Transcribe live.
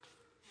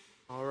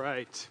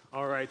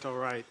All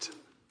right.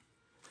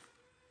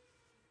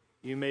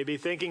 You may be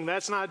thinking,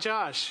 that's not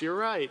Josh. You're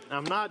right.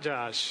 I'm not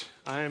Josh.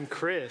 I am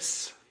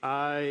Chris.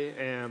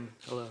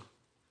 Hello.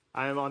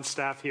 I am on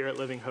staff here at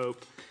Living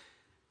Hope.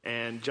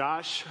 And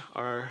Josh,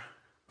 our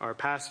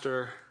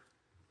pastor,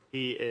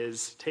 he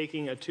is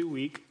taking a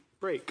 2-week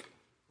break,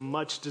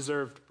 much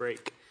deserved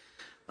break.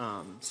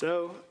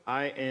 So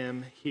I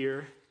am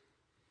here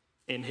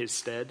in his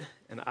stead,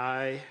 and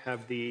I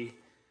have the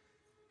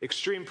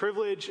extreme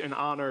privilege and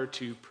honor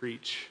to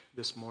preach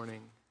this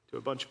morning to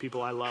a bunch of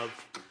people I love.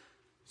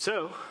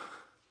 So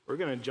we're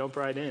going to jump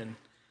right in.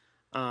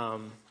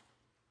 I'm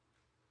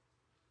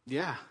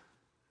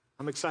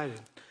excited.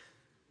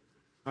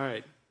 All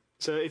right.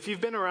 So if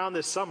you've been around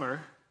this summer,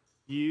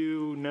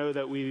 you know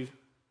that we've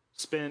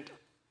spent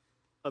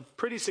a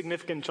pretty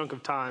significant chunk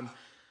of time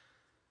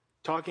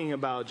talking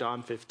about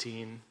John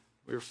 15.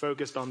 We were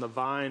focused on the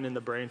vine and the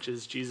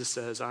branches. Jesus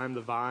says, I am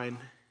the vine,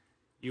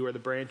 you are the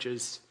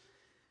branches.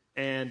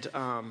 And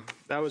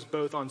that was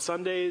both on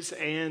Sundays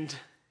and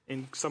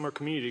in summer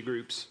community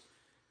groups.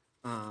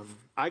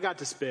 I got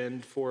to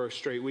spend 4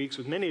 straight weeks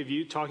with many of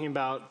you talking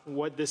about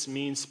what this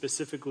means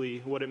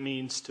specifically, what it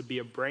means to be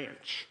a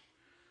branch.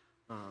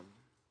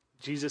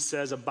 Jesus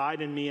says,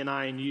 abide in me and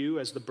I in you,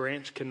 as the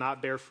branch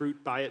cannot bear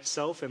fruit by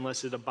itself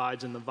unless it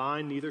abides in the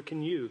vine, neither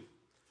can you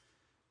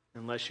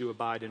unless you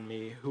abide in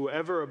me.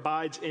 Whoever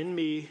abides in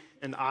me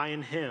and I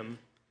in him,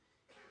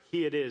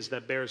 he it is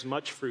that bears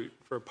much fruit,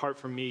 for apart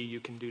from me you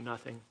can do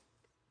nothing.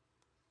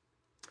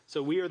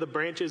 So we are the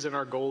branches, and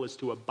our goal is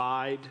to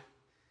abide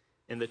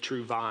in the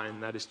true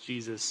vine, that is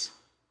Jesus.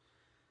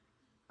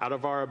 Out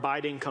of our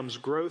abiding comes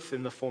growth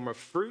in the form of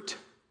fruit.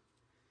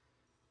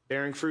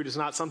 Bearing fruit is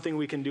not something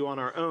we can do on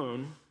our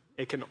own.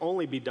 It can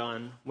only be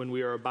done when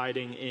we are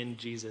abiding in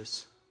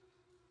Jesus.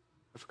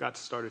 I forgot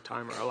to start a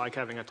timer. I like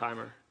having a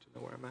timer to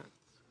know where I'm at.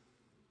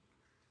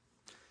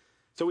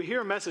 So we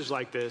hear a message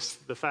like this,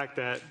 the fact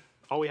that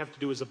all we have to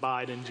do is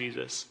abide in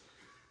Jesus.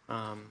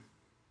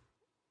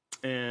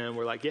 And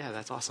we're like, yeah,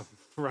 that's awesome.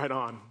 Right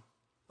on.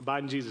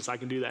 Abide in Jesus. I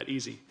can do that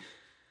easy.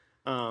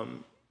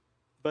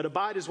 But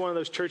abide is one of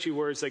those churchy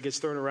words that gets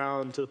thrown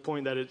around to the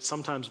point that it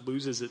sometimes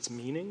loses its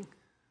meaning.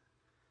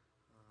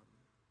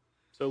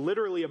 So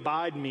literally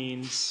abide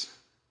means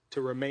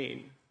to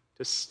remain,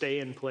 to stay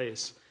in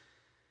place.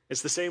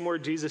 It's the same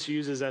word Jesus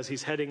uses as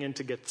he's heading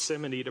into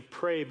Gethsemane to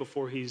pray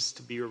before he's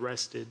to be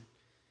arrested.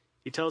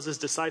 He tells his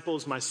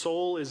disciples, my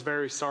soul is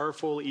very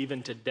sorrowful,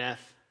 even to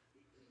death.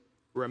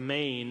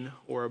 Remain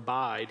or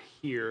abide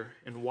here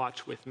and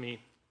watch with me.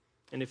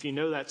 And if you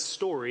know that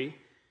story,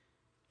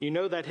 you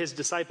know that his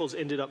disciples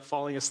ended up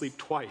falling asleep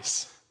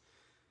twice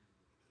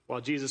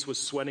while Jesus was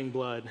sweating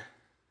blood,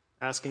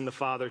 asking the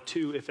Father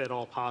to, if at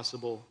all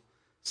possible,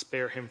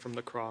 spare him from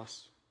the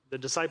cross. The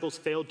disciples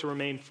failed to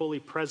remain fully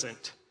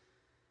present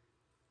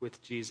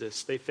with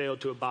Jesus. They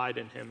failed to abide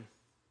in him.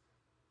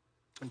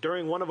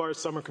 During one of our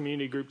summer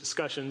community group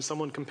discussions,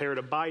 someone compared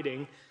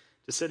abiding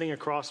to sitting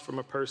across from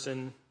a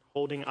person,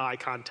 holding eye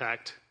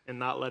contact and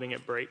not letting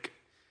it break.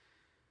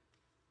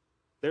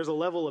 There's a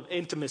level of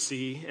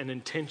intimacy and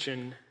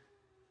intention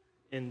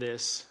in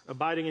this.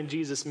 Abiding in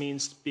Jesus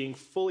means being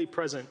fully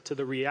present to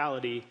the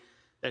reality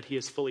that he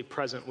is fully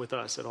present with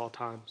us at all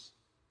times.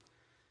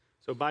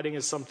 So abiding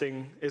is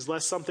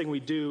less something we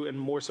do and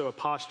more so a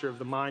posture of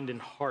the mind and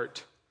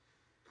heart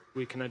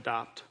we can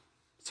adopt.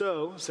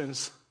 So,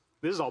 since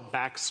this is all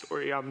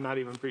backstory, I'm not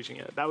even preaching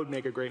it. That would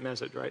make a great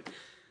message, right?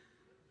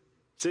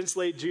 Since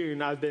late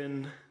June, I've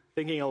been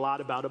thinking a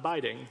lot about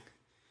abiding.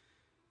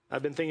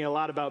 I've been thinking a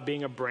lot about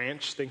being a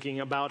branch, thinking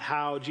about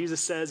how Jesus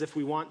says if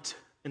we want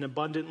an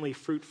abundantly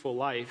fruitful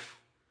life,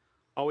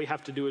 all we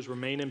have to do is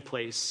remain in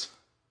place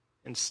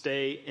and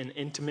stay in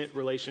intimate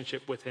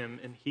relationship with him,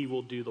 and he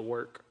will do the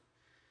work.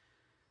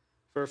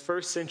 For a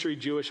first century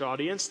Jewish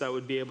audience that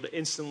would be able to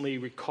instantly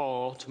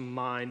recall to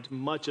mind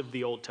much of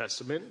the Old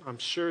Testament, I'm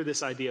sure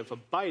this idea of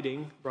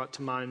abiding brought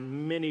to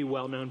mind many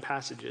well-known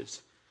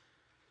passages.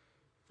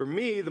 For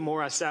me, the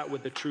more I sat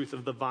with the truth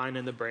of the vine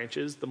and the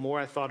branches, the more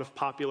I thought of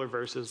popular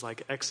verses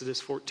like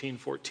Exodus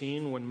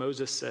 14:14, when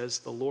Moses says,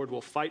 the Lord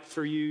will fight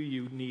for you,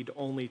 you need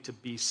only to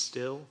be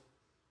still.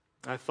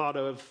 I thought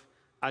of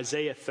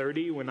Isaiah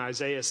 30, when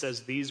Isaiah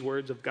says these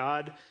words of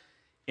God,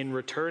 in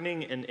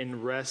returning and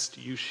in rest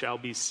you shall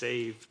be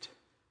saved.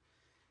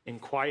 In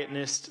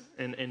quietness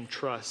and in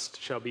trust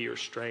shall be your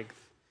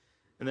strength.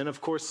 And then, of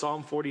course,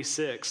 Psalm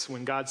 46,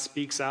 when God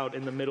speaks out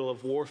in the middle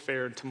of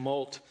warfare and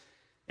tumult,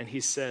 and he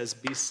says,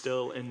 be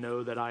still and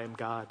know that I am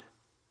God.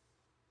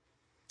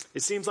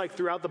 It seems like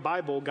throughout the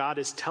Bible, God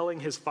is telling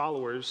his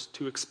followers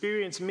to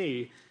experience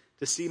me,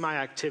 to see my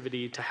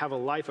activity, to have a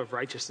life of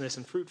righteousness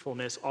and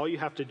fruitfulness. All you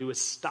have to do is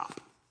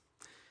stop.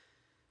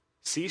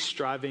 Cease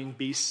striving,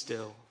 be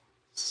still.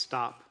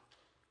 Stop,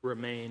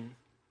 remain.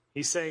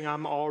 He's saying,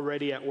 I'm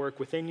already at work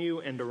within you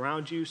and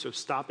around you, so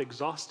stop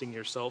exhausting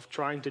yourself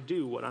trying to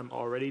do what I'm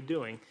already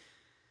doing.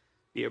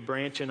 Be a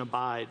branch and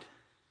abide.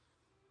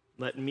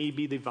 Let me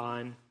be the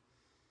vine.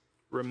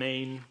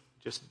 Remain,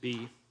 just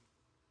be.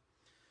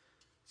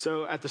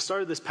 So at the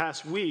start of this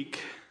past week,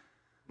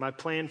 My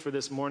plan for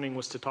this morning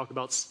was to talk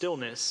about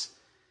stillness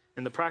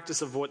and the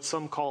practice of what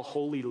some call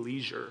holy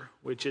leisure,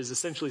 which is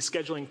essentially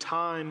scheduling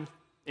time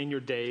in your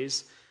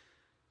days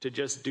to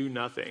just do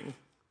nothing,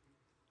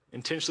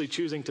 intentionally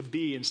choosing to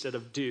be instead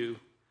of do.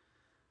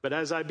 But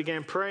as I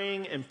began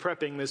praying and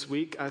prepping this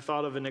week, I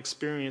thought of an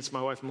experience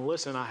my wife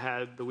Melissa and I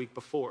had the week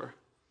before.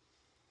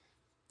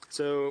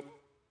 So,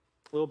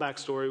 a little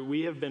backstory.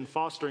 We have been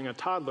fostering a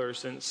toddler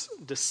since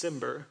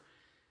December.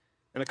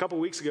 And a couple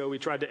weeks ago, we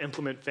tried to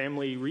implement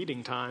family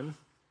reading time.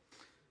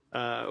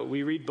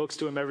 We read books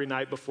to him every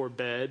night before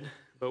bed,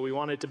 but we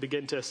wanted to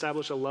begin to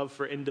establish a love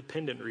for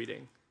independent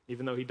reading,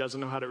 even though he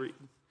doesn't know how to read.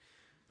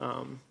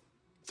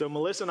 So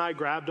Melissa and I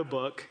grabbed a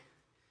book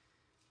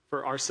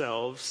for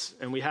ourselves,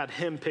 and we had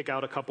him pick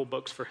out a couple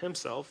books for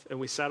himself, and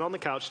we sat on the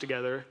couch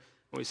together,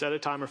 and we set a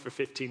timer for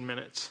 15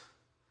 minutes.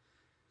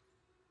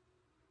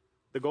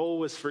 The goal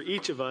was for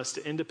each of us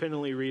to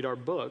independently read our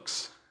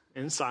books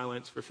in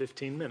silence for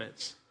 15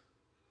 minutes.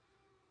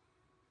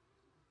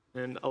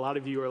 And a lot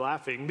of you are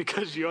laughing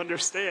because you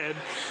understand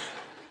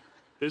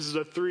this is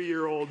a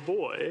 3-year-old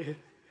boy.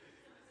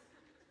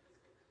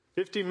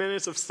 15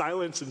 minutes of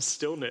silence and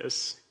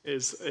stillness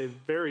is a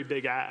very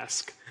big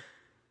ask.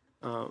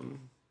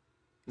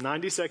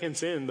 90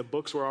 seconds in, the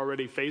books were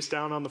already face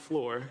down on the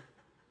floor,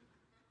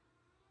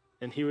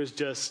 and he was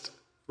just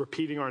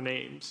repeating our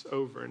names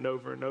over and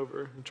over and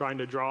over, and trying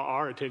to draw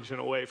our attention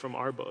away from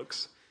our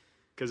books.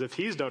 Because if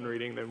he's done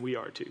reading, then we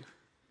are too.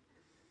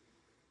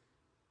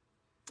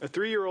 A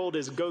 3-year-old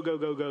is go, go,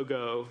 go, go,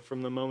 go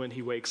from the moment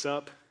he wakes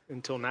up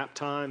until nap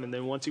time. And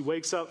then once he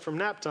wakes up from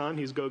nap time,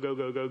 he's go, go,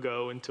 go, go,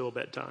 go until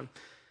bedtime.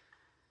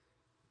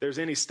 If there's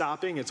any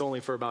stopping, it's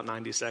only for about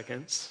 90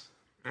 seconds.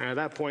 And at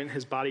that point,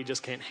 his body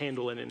just can't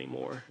handle it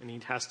anymore. And he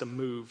has to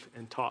move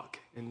and talk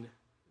and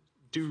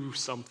do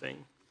something.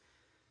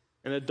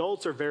 And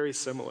adults are very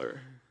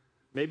similar.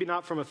 Maybe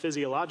not from a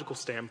physiological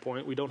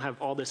standpoint. We don't have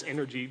all this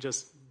energy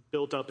just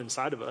built up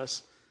inside of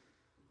us.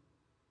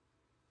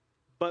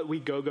 But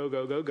we go, go,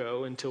 go, go,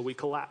 go until we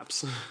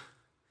collapse.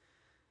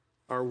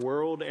 Our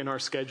world and our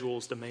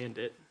schedules demand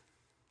it.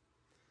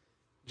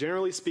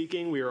 Generally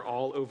speaking, we are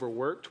all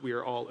overworked. We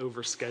are all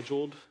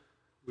overscheduled.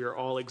 We are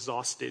all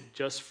exhausted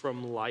just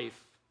from life.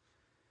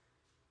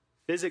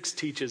 Physics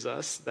teaches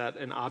us that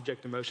an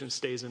object in motion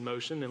stays in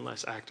motion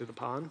unless acted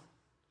upon.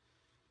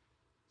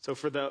 So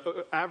for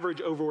the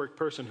average overworked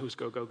person who's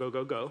go, go, go,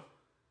 go, go,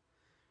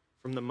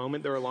 from the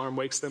moment their alarm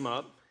wakes them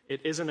up, it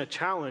isn't a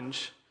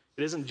challenge.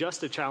 It isn't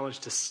just a challenge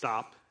to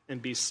stop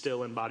and be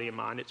still in body and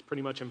mind. It's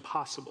pretty much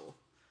impossible.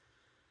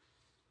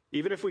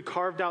 Even if we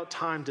carved out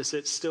time to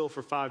sit still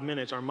for 5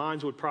 minutes, our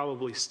minds would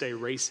probably stay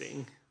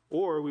racing,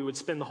 or we would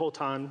spend the whole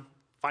time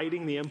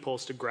fighting the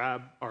impulse to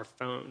grab our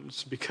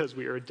phones because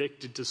we are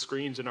addicted to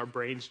screens and our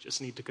brains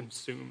just need to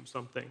consume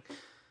something.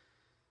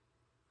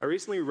 I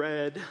recently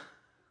read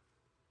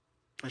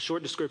a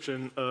short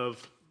description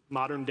of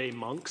modern-day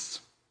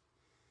monks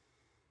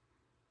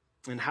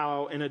and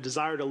how, in a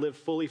desire to live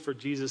fully for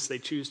Jesus, they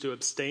choose to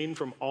abstain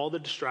from all the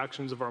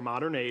distractions of our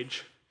modern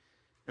age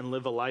and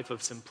live a life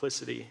of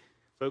simplicity,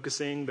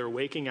 focusing their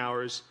waking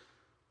hours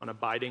on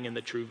abiding in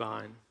the true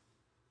vine,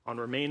 on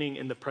remaining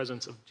in the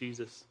presence of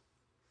Jesus.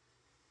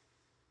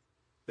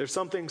 There's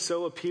something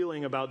so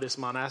appealing about this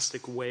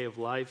monastic way of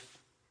life,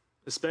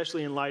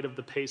 especially in light of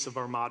the pace of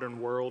our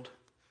modern world,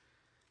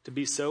 to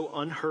be so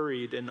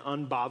unhurried and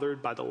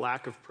unbothered by the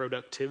lack of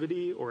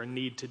productivity or a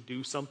need to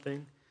do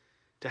something,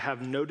 to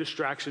have no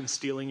distraction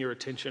stealing your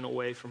attention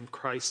away from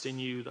Christ in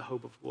you, the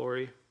hope of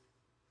glory.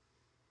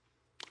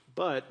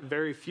 But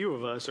very few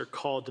of us are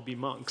called to be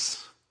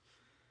monks.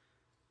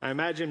 I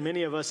imagine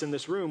many of us in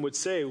this room would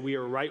say we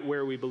are right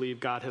where we believe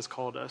God has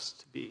called us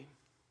to be.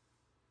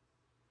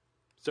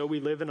 So we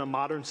live in a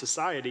modern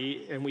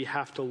society, and we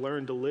have to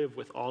learn to live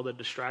with all the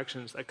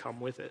distractions that come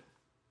with it.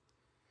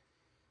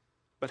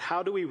 But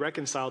how do we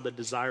reconcile the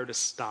desire to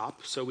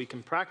stop so we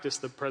can practice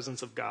the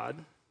presence of God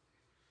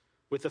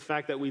with the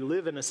fact that we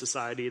live in a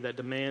society that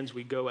demands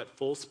we go at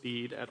full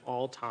speed at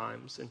all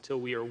times until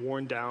we are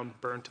worn down,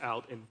 burnt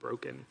out, and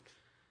broken?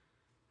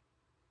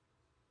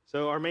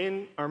 So our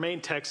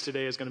main text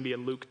today is going to be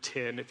in Luke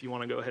 10, if you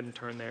want to go ahead and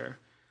turn there.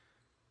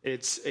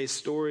 It's a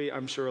story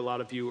I'm sure a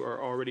lot of you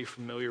are already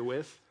familiar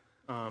with.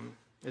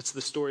 It's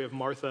the story of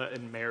Martha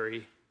and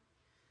Mary.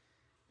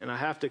 And I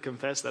have to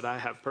confess that I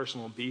have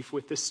personal beef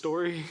with this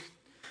story.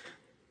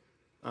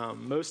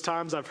 Most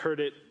times I've heard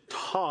it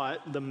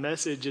taught, the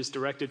message is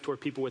directed toward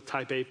people with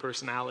type A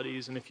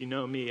personalities. And if you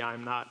know me,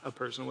 I'm not a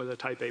person with a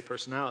type A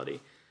personality.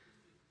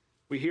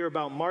 We hear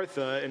about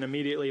Martha and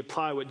immediately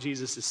apply what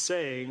Jesus is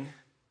saying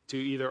to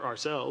either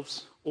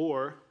ourselves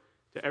or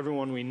to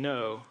everyone we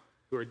know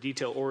who are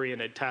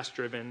detail-oriented,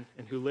 task-driven,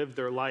 and who live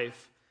their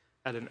life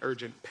at an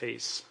urgent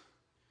pace.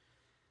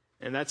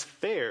 And that's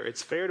fair.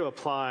 It's fair to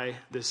apply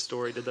this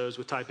story to those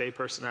with type A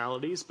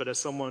personalities, but as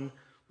someone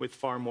with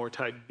far more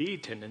type B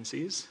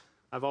tendencies,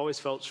 I've always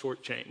felt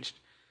shortchanged.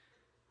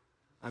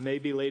 I may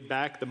be laid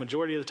back the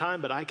majority of the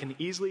time, but I can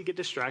easily get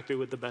distracted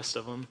with the best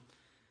of them.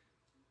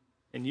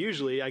 And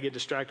usually I get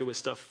distracted with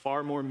stuff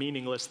far more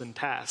meaningless than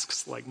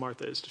tasks like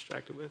Martha is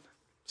distracted with.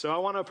 So I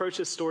want to approach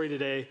this story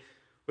today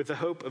with the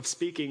hope of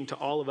speaking to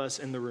all of us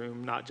in the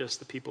room, not just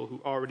the people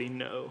who already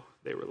know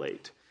they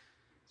relate.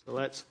 So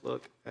let's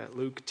look at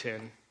Luke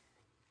 10,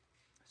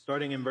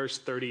 starting in verse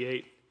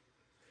 38.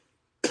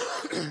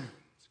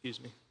 Excuse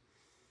me.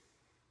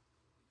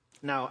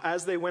 Now,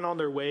 as they went on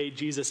their way,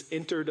 Jesus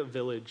entered a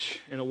village,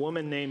 and a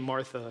woman named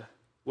Martha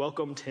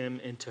welcomed him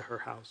into her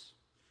house.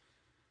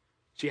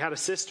 She had a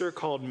sister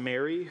called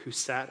Mary who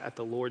sat at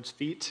the Lord's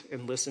feet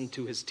and listened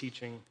to his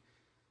teaching.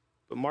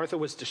 But Martha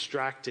was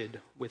distracted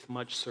with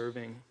much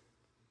serving.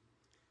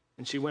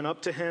 And she went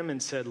up to him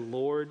and said,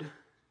 "Lord,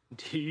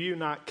 do you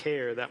not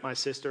care that my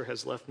sister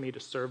has left me to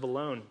serve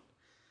alone?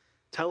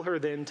 Tell her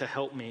then to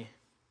help me."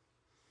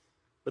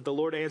 But the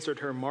Lord answered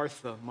her,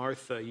 "Martha,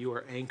 Martha, you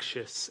are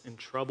anxious and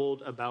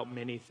troubled about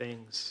many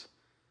things.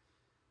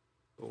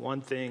 But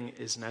one thing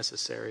is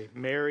necessary.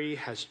 Mary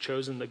has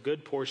chosen the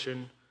good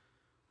portion,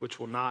 which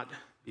will not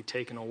be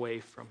taken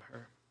away from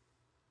her."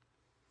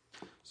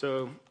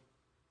 So,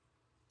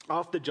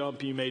 off the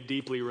jump, you may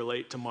deeply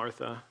relate to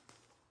Martha.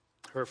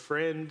 Her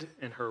friend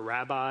and her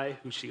rabbi,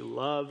 who she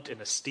loved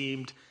and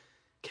esteemed,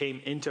 came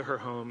into her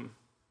home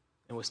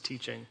and was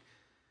teaching.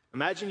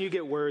 Imagine you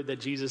get word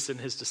that Jesus and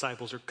his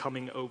disciples are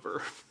coming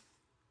over.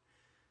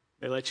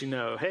 They let you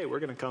know, "Hey, we're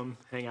going to come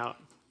hang out."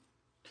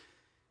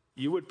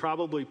 You would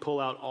probably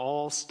pull out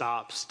all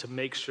stops to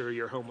make sure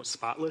your home was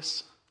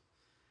spotless,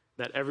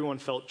 that everyone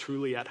felt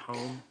truly at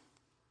home.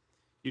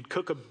 You'd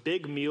cook a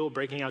big meal,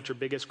 breaking out your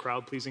biggest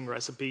crowd-pleasing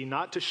recipe,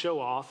 not to show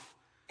off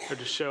or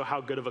to show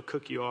how good of a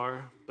cook you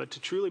are, but to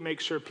truly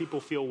make sure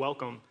people feel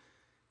welcome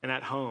and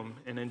at home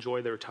and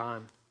enjoy their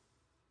time.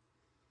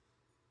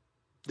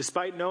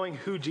 Despite knowing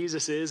who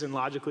Jesus is and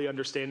logically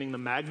understanding the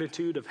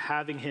magnitude of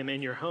having him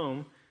in your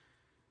home,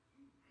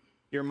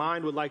 your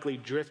mind would likely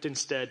drift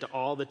instead to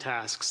all the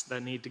tasks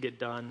that need to get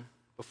done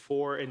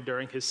before and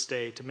during his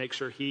stay to make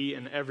sure he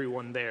and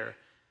everyone there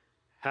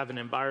have an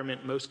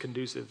environment most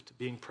conducive to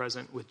being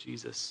present with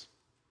Jesus.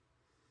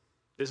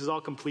 This is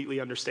all completely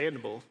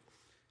understandable.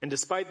 And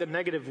despite the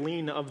negative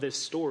lean of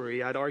this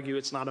story, I'd argue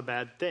it's not a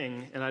bad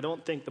thing. And I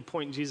don't think the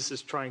point Jesus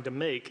is trying to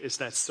make is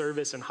that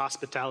service and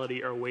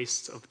hospitality are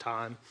wastes of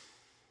time,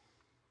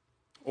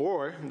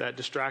 or that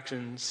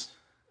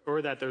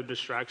they're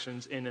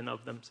distractions in and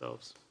of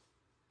themselves.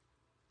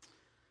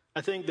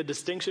 I think the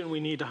distinction we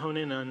need to hone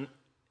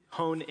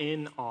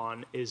in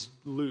on is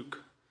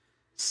Luke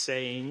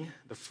saying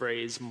the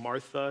phrase,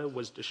 "Martha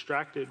was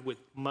distracted with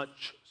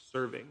much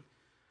serving."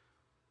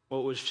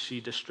 What was she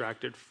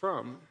distracted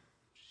from?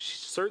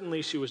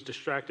 Certainly she was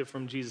distracted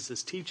from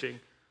Jesus'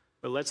 teaching,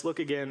 but let's look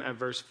again at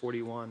verse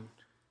 41.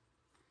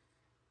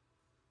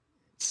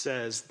 It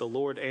says, "The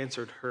Lord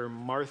answered her,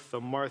 'Martha,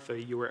 Martha,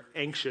 you are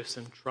anxious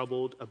and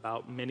troubled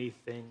about many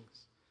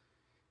things.'"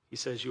 He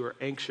says, "You are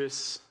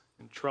anxious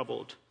and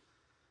troubled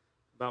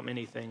about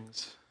many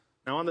things."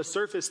 Now on the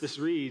surface, this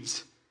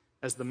reads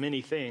as the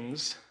many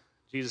things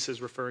Jesus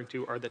is referring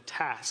to are the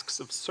tasks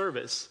of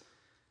service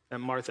that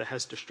Martha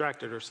has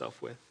distracted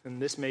herself with.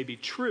 And this may be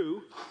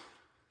true,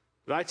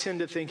 but I tend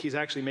to think he's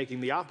actually making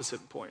the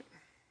opposite point.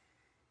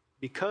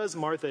 Because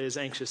Martha is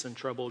anxious and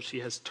troubled, she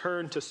has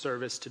turned to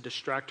service to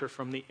distract her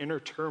from the inner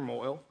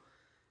turmoil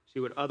she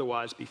would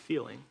otherwise be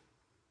feeling.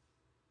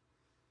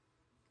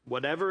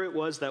 Whatever it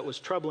was that was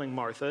troubling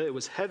Martha, it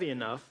was heavy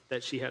enough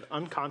that she had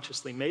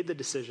unconsciously made the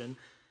decision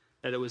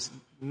that it was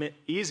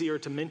easier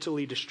to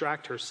mentally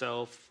distract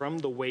herself from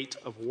the weight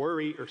of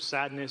worry or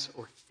sadness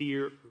or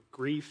fear or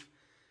grief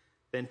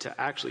than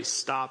to actually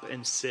stop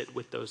and sit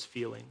with those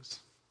feelings.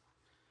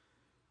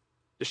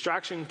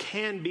 Distraction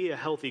can be a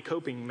healthy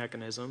coping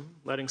mechanism,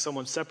 letting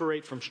someone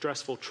separate from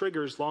stressful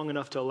triggers long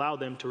enough to allow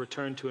them to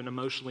return to an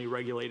emotionally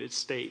regulated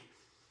state.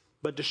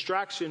 But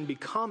distraction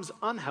becomes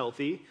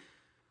unhealthy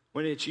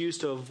when it's used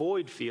to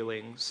avoid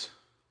feelings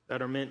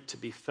that are meant to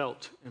be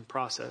felt and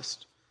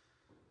processed.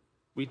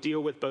 We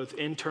deal with both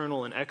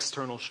internal and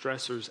external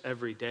stressors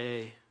every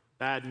day.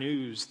 Bad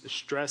news, the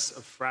stress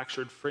of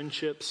fractured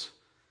friendships,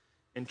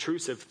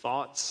 intrusive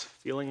thoughts,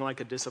 feeling like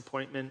a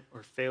disappointment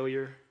or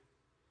failure,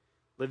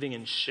 living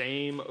in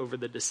shame over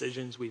the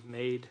decisions we've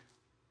made,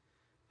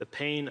 the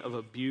pain of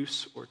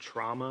abuse or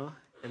trauma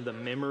and the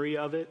memory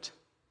of it.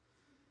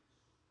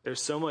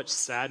 There's so much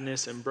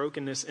sadness and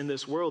brokenness in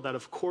this world that,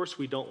 of course,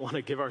 we don't want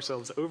to give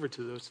ourselves over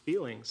to those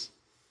feelings.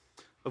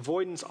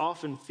 Avoidance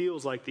often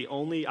feels like the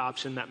only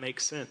option that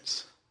makes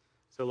sense.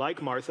 So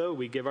like Martha,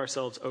 we give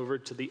ourselves over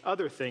to the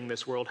other thing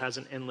this world has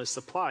an endless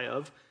supply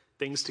of,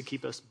 things to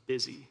keep us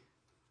busy.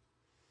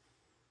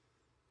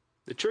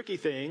 The tricky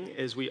thing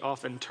is we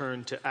often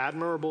turn to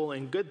admirable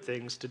and good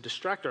things to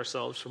distract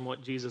ourselves from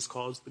what Jesus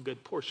calls the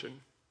good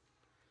portion.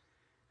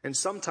 And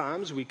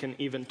sometimes we can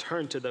even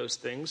turn to those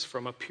things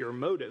from a pure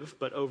motive,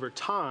 but over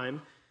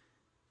time,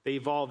 they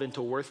evolve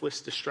into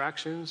worthless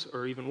distractions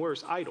or even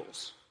worse,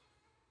 idols.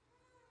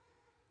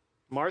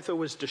 Martha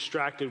was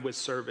distracted with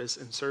service,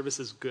 and service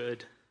is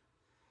good.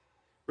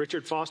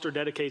 Richard Foster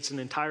dedicates an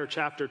entire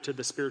chapter to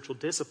the spiritual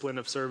discipline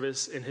of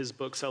service in his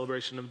book,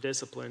 Celebration of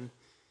Discipline.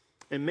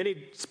 And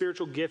many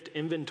spiritual gift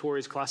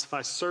inventories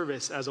classify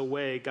service as a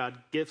way God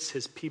gifts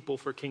his people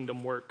for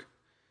kingdom work.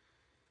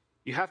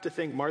 You have to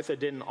think Martha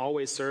didn't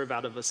always serve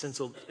out of a sense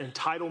of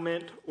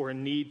entitlement or a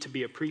need to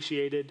be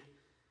appreciated.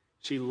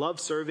 She loved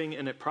serving,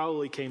 and it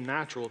probably came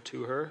natural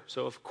to her.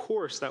 So, of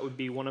course, that would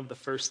be one of the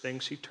first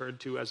things she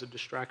turned to as a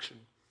distraction.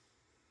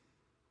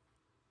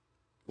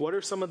 What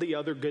are some of the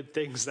other good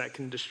things that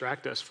can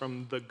distract us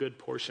from the good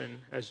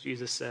portion, as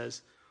Jesus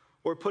says?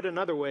 Or put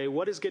another way,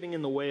 what is getting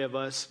in the way of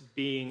us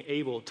being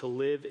able to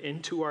live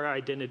into our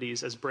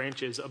identities as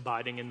branches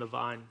abiding in the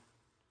vine?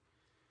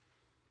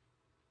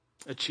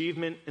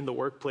 Achievement in the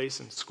workplace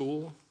and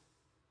school,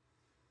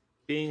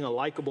 being a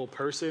likable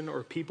person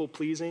or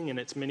people-pleasing in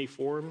its many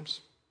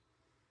forms,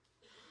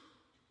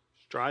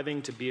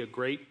 striving to be a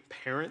great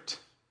parent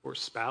or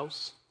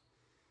spouse,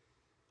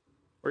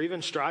 or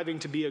even striving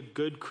to be a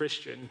good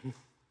Christian.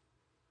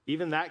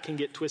 Even that can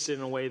get twisted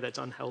in a way that's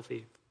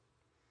unhealthy.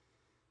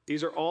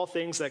 These are all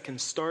things that can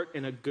start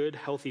in a good,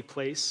 healthy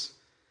place.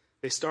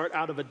 They start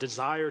out of a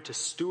desire to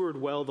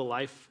steward well the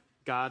life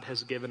God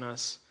has given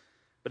us.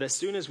 But as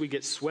soon as we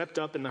get swept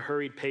up in the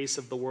hurried pace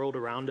of the world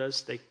around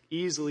us, they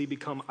easily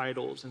become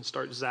idols and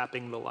start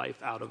zapping the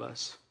life out of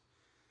us.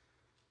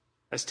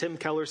 As Tim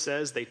Keller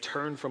says, they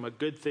turn from a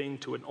good thing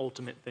to an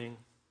ultimate thing.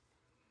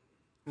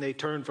 They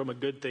turn from a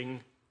good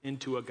thing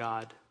into a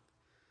God.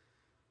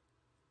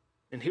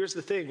 And here's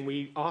the thing,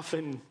 we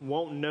often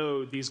won't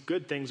know these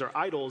good things are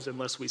idols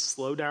unless we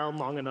slow down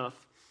long enough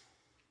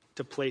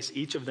to place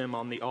each of them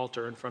on the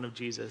altar in front of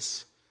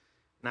Jesus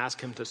and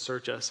ask him to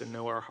search us and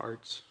know our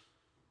hearts.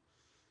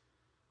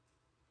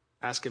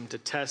 Ask him to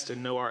test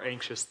and know our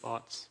anxious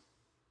thoughts.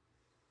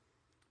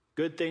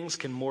 Good things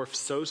can morph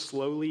so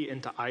slowly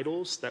into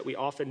idols that we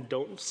often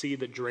don't see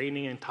the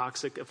draining and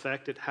toxic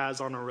effect it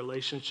has on our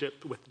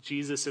relationship with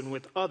Jesus and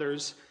with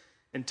others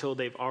until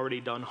they've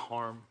already done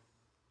harm.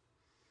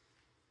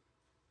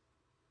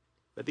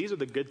 But these are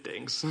the good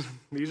things.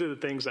 These are the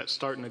things that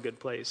start in a good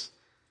place.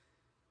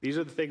 These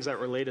are the things that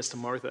relate us to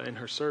Martha and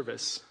her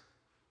service.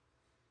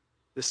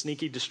 The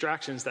sneaky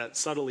distractions that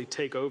subtly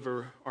take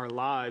over our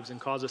lives and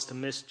cause us to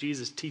miss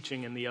Jesus'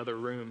 teaching in the other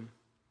room.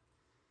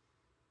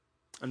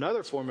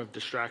 Another form of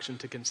distraction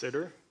to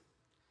consider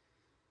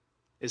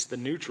is the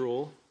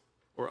neutral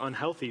or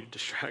unhealthy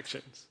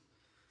distractions.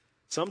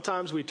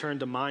 Sometimes we turn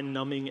to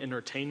mind-numbing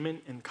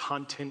entertainment and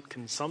content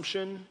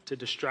consumption to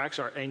distract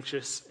our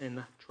anxious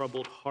and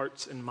troubled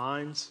hearts and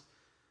minds.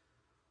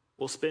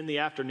 We'll spend the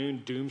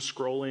afternoon doom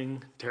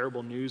scrolling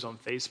terrible news on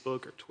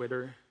Facebook or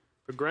Twitter,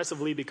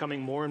 progressively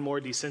becoming more and more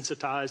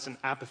desensitized and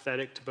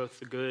apathetic to both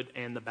the good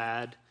and the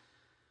bad.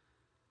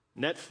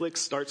 Netflix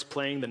starts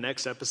playing the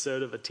next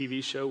episode of a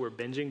TV show we're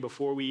binging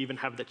before we even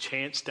have the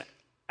chance to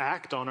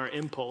act on our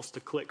impulse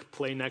to click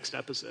play next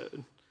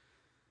episode.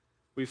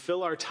 We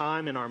fill our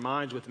time and our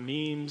minds with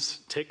memes,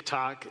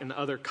 TikTok, and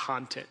other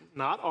content.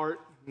 Not art,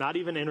 not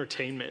even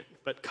entertainment,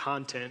 but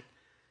content.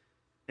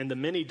 And the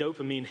mini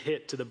dopamine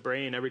hit to the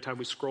brain every time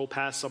we scroll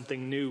past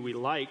something new we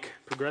like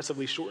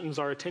progressively shortens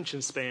our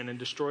attention span and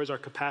destroys our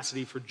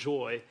capacity for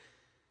joy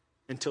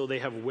until they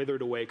have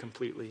withered away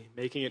completely,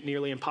 making it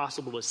nearly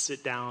impossible to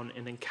sit down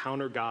and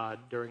encounter God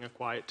during a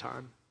quiet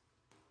time.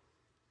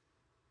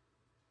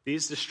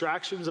 These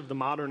distractions of the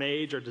modern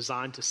age are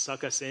designed to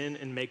suck us in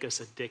and make us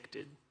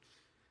addicted.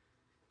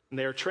 And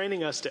they are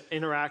training us to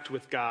interact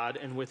with God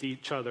and with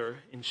each other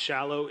in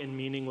shallow and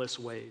meaningless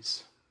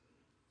ways.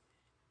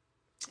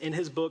 In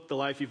his book, The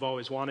Life You've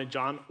Always Wanted,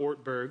 John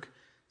Ortberg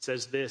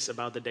says this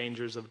about the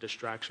dangers of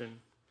distraction.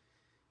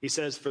 He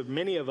says, for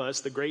many of us,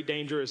 the great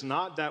danger is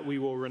not that we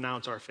will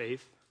renounce our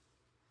faith.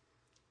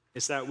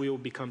 It's that we will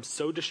become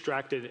so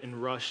distracted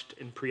and rushed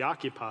and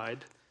preoccupied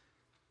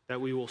that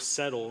we will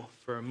settle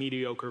for a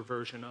mediocre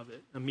version of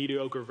it, a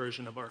mediocre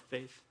version of our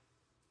faith.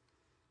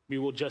 We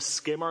will just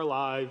skim our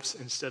lives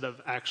instead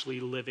of actually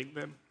living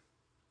them.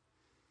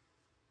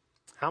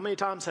 How many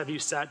times have you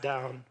sat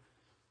down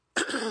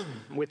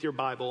with your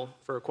Bible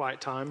for a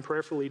quiet time,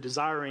 prayerfully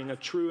desiring a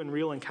true and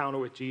real encounter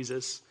with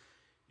Jesus?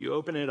 You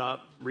open it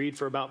up, read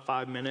for about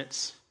 5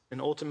 minutes, and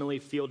ultimately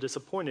feel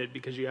disappointed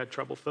because you had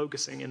trouble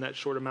focusing in that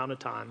short amount of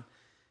time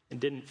and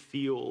didn't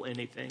feel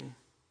anything.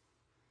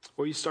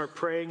 Or you start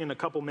praying, and a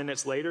couple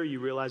minutes later,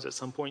 you realize at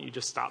some point you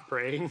just stop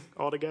praying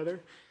altogether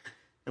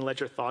and let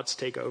your thoughts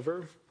take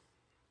over.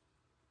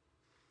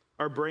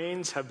 Our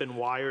brains have been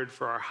wired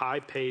for our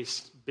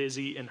high-paced,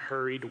 busy, and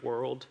hurried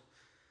world.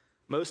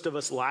 Most of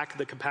us lack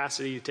the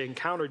capacity to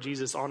encounter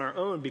Jesus on our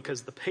own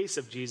because the pace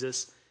of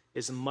Jesus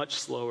is much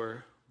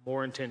slower,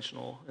 more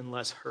intentional, and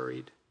less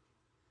hurried.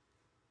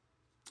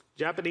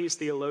 Japanese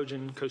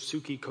theologian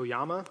Kosuke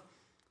Koyama,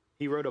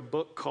 he wrote a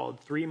book called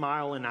 3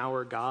 Mile an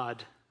Hour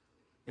God,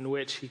 in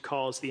which he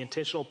calls the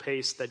intentional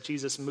pace that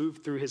Jesus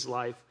moved through his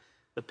life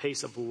the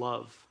pace of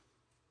love.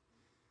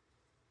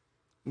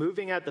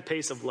 Moving at the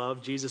pace of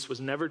love, Jesus was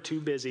never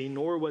too busy,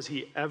 nor was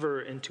he ever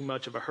in too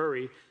much of a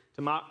hurry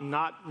to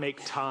not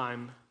make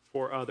time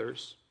for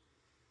others.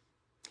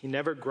 He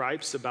never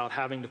gripes about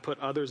having to put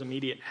others'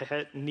 immediate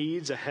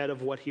needs ahead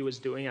of what he was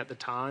doing at the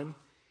time.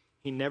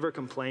 He never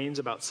complains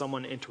about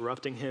someone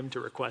interrupting him to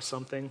request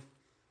something.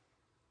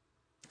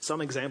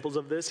 Some examples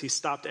of this: he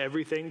stopped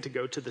everything to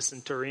go to the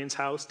centurion's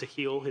house to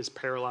heal his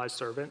paralyzed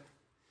servant.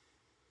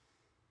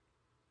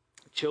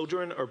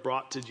 Children are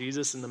brought to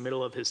Jesus in the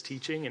middle of his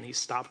teaching, and he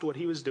stopped what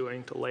he was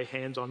doing to lay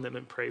hands on them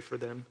and pray for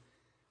them,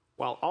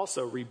 while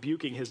also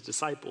rebuking his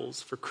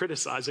disciples for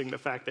criticizing the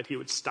fact that he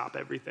would stop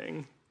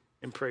everything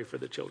and pray for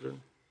the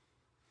children.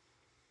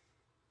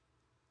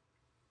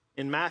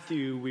 In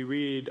Matthew, we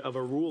read of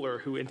a ruler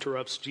who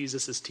interrupts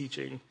Jesus'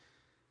 teaching,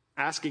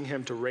 asking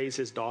him to raise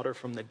his daughter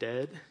from the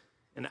dead.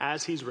 And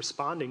as he's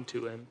responding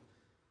to him,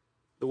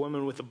 the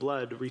woman with the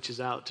blood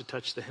reaches out to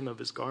touch the hem of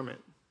his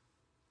garment.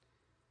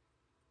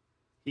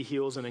 He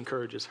heals and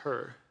encourages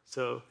her.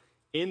 So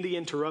in the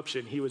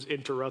interruption, he was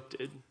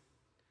interrupted.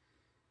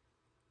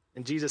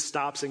 And Jesus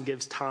stops and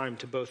gives time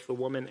to both the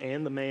woman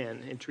and the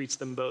man and treats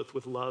them both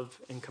with love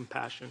and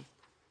compassion.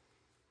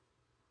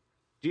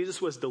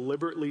 Jesus was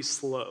deliberately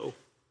slow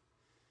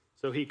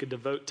so he could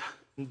devote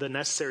the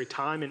necessary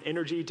time and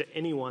energy to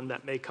anyone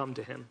that may come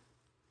to him.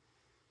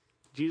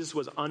 Jesus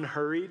was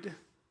unhurried,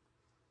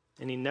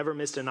 and he never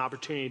missed an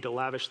opportunity to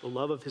lavish the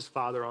love of his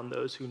Father on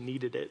those who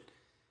needed it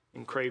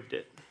and craved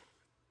it.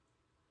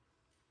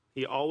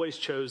 He always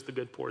chose the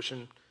good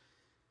portion,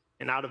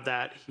 and out of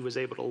that, he was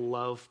able to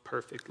love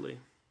perfectly.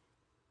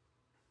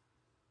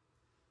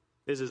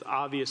 This is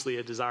obviously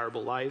a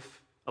desirable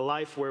life, a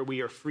life where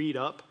we are freed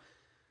up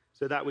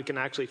so that we can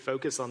actually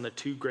focus on the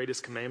two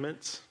greatest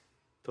commandments: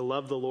 to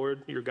love the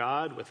Lord your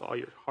God with all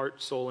your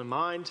heart, soul, and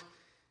mind,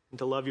 and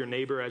to love your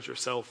neighbor as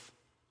yourself.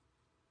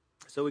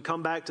 So we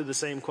come back to the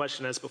same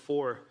question as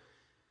before.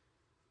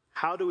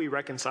 How do we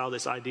reconcile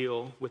this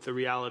ideal with the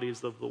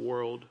realities of the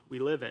world we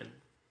live in?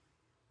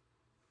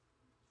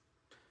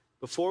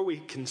 Before we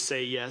can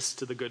say yes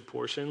to the good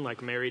portion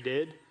like Mary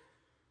did,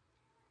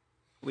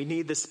 we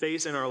need the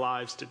space in our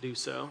lives to do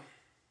so.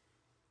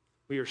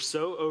 We are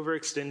so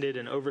overextended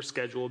and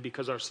overscheduled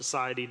because our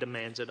society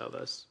demands it of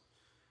us.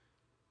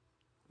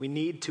 We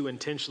need to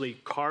intentionally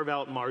carve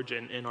out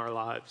margin in our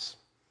lives.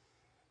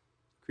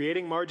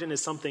 Creating margin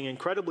is something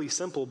incredibly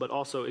simple, but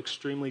also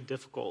extremely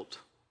difficult.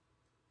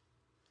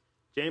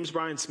 James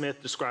Bryan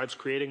Smith describes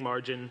creating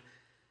margin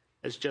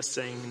as just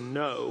saying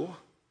no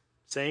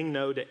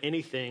to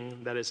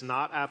anything that is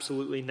not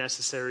absolutely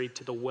necessary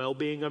to the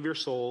well-being of your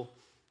soul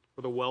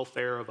or the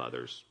welfare of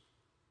others.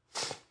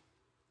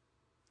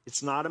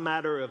 It's not a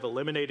matter of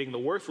eliminating the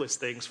worthless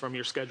things from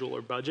your schedule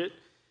or budget,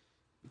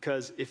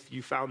 because if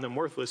you found them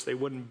worthless, they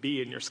wouldn't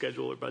be in your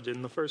schedule or budget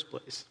in the first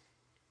place.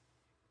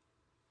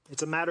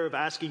 It's a matter of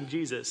asking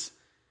Jesus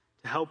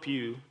to help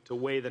you to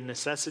weigh the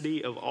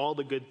necessity of all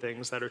the good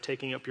things that are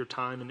taking up your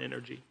time and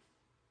energy.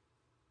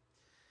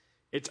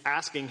 It's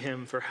asking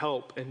him for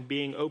help and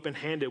being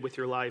open-handed with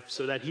your life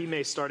so that he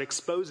may start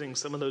exposing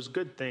some of those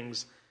good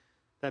things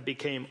that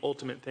became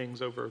ultimate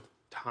things over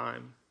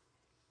time.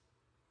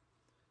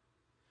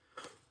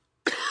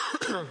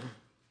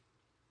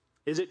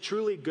 Is it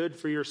truly good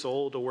for your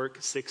soul to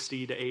work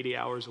 60 to 80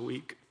 hours a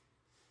week?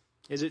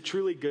 Is it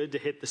truly good to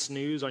hit the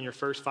snooze on your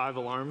first 5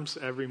 alarms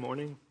every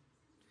morning?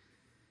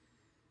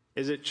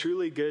 Is it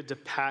truly good to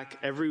pack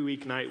every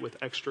weeknight with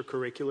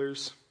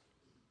extracurriculars?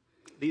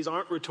 These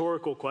aren't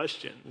rhetorical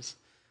questions,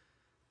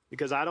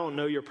 because I don't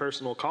know your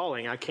personal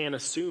calling. I can't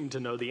assume to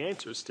know the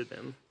answers to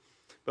them.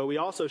 But we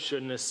also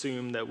shouldn't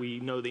assume that we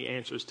know the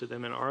answers to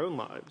them in our own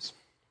lives.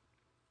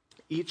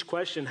 Each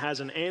question has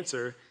an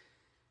answer,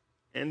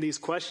 and these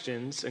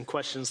questions and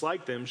questions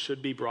like them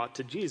should be brought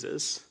to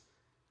Jesus,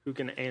 who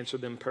can answer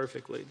them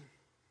perfectly.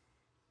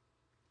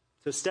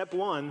 So step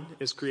 1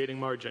 is creating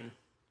margin.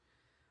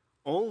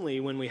 Only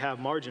when we have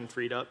margin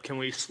freed up can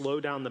we slow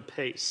down the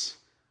pace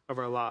of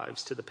our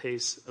lives to the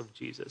pace of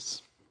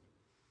Jesus.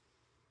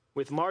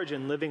 With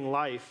margin, living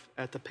life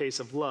at the pace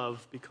of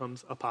love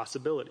becomes a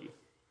possibility.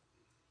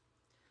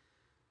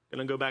 I'm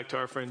going to go back to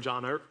our friend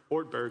John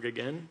Ortberg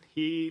again.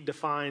 He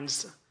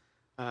defines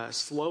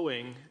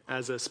slowing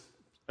as a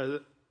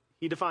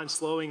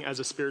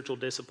spiritual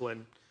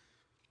discipline.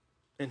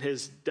 And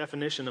his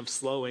definition of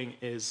slowing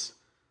is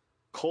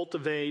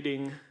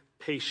cultivating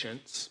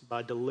patience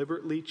by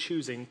deliberately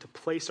choosing to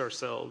place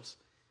ourselves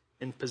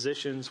in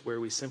positions where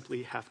we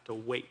simply have to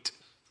wait.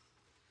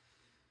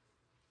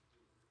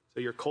 So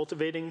you're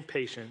cultivating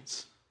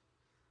patience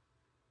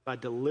by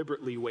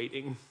deliberately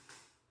waiting.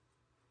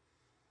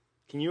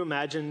 Can you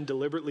imagine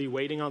deliberately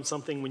waiting on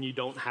something when you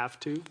don't have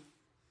to?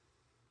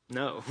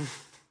 No.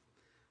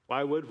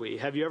 Why would we?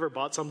 Have you ever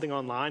bought something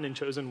online and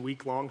chosen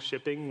week-long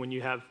shipping when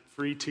you have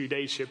free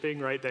 2-day shipping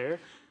right there?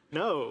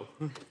 No.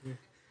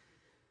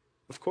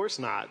 Of course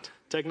not.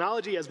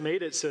 Technology has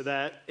made it so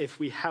that if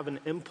we have an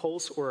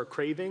impulse or a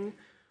craving,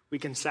 we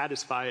can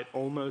satisfy it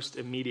almost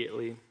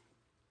immediately,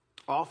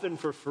 often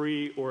for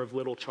free or of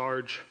little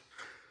charge.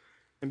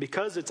 And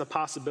because it's a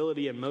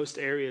possibility in most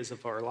areas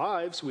of our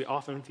lives, we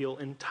often feel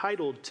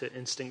entitled to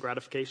instant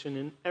gratification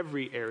in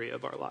every area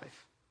of our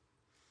life.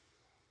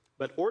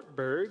 But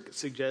Ortberg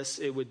suggests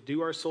it would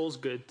do our souls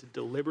good to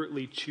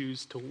deliberately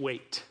choose to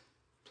wait.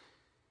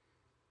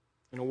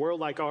 In a world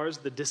like ours,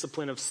 the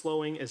discipline of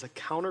slowing is a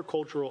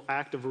countercultural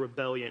act of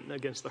rebellion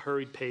against the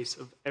hurried pace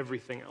of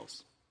everything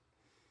else.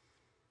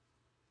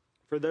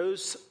 For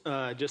those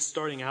just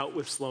starting out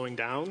with slowing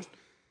down,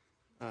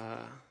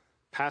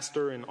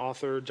 pastor and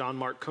author John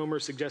Mark Comer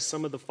suggests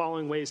some of the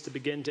following ways to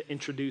begin to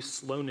introduce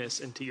slowness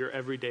into your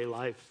everyday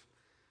life.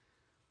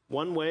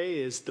 One way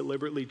is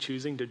deliberately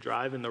choosing to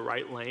drive in the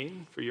right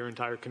lane for your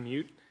entire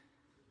commute.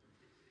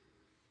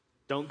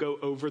 Don't go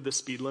over the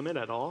speed limit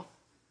at all.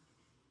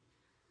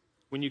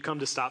 When you come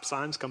to stop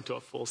signs, come to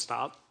a full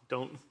stop.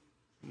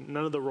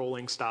 None of the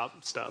rolling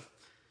stop stuff.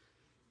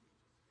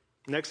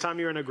 Next time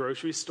you're in a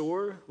grocery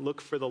store, look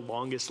for the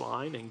longest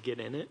line and get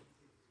in it.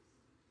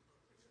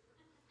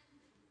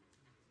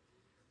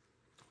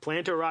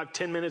 Plan to arrive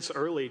 10 minutes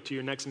early to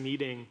your next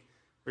meeting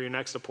or your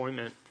next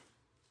appointment.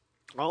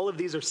 All of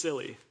these are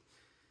silly,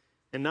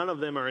 and none of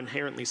them are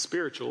inherently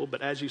spiritual,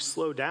 but as you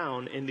slow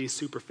down in these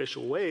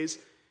superficial ways,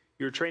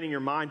 you're training your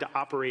mind to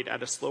operate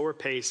at a slower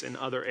pace in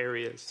other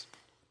areas.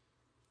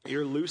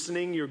 You're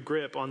loosening your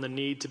grip on the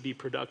need to be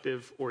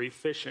productive or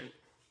efficient,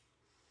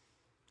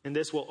 and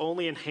this will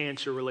only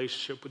enhance your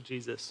relationship with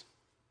Jesus.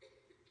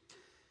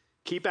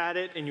 Keep at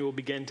it, and you will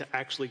begin to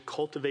actually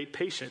cultivate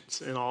patience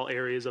in all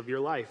areas of your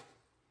life.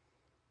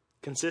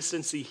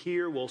 Consistency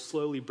here will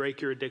slowly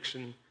break your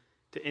addiction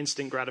to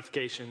instant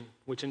gratification,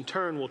 which in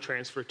turn will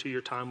transfer to your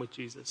time with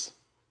Jesus.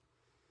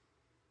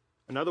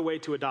 Another way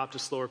to adopt a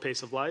slower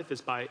pace of life is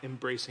by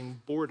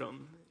embracing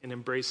boredom and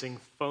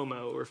embracing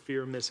FOMO, or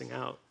fear of missing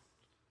out.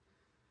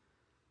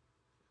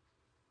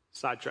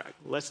 Sidetrack.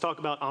 Let's talk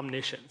about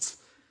omniscience.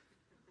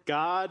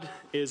 God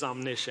is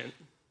omniscient,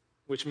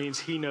 which means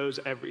he knows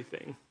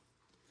everything.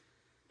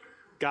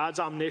 God's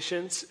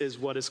omniscience is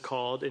what is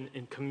called an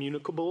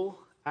incommunicable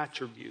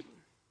attribute.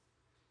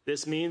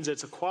 This means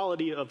it's a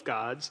quality of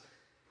God's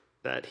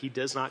that he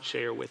does not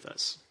share with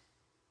us.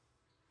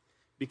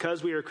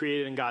 Because we are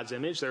created in God's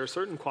image, there are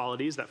certain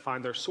qualities that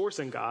find their source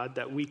in God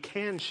that we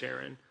can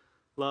share in: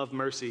 love,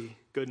 mercy,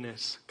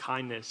 goodness,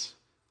 kindness,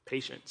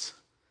 patience.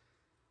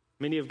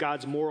 Many of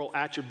God's moral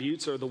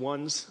attributes are the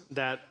ones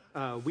that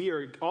we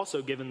are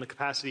also given the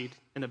capacity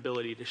and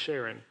ability to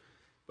share in,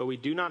 but we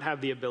do not have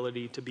the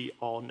ability to be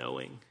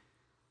all-knowing.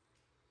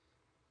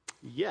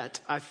 Yet,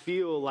 I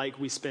feel like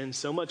we spend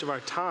so much of our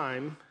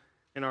time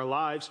in our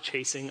lives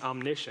chasing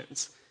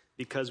omniscience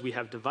because we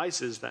have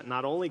devices that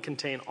not only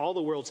contain all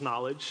the world's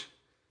knowledge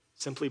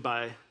simply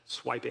by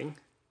swiping,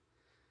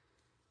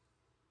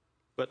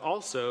 but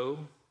also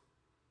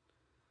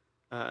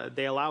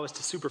they allow us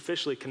to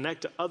superficially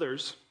connect to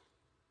others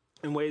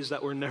in ways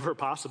that were never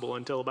possible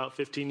until about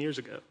 15 years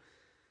ago.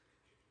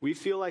 We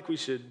feel like we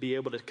should be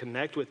able to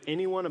connect with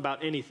anyone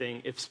about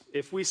anything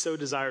if we so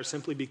desire,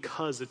 simply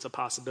because it's a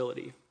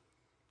possibility.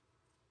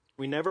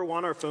 We never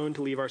want our phone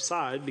to leave our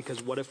side,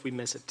 because what if we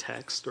miss a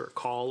text or a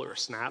call or a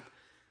snap?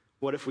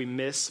 What if we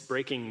miss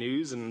breaking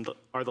news and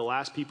are the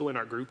last people in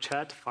our group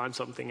chat to find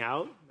something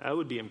out? That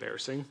would be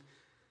embarrassing.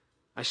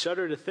 I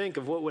shudder to think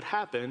of what would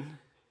happen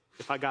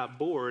if I got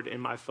bored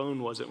and my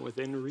phone wasn't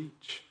within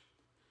reach.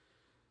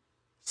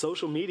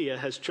 Social media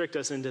has tricked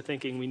us into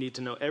thinking we need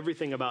to know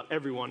everything about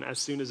everyone as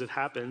soon as it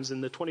happens,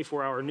 and the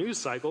 24-hour news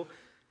cycle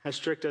has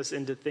tricked us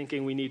into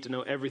thinking we need to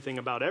know everything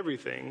about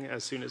everything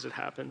as soon as it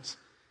happens.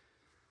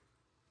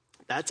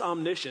 That's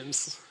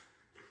omniscience.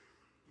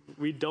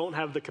 We don't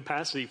have the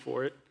capacity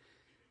for it.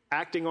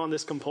 Acting on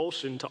this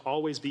compulsion to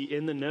always be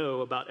in the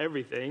know about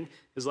everything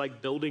is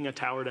like building a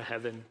tower to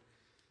heaven.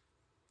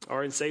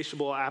 Our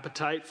insatiable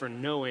appetite for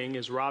knowing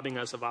is robbing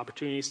us of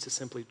opportunities to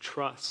simply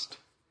trust,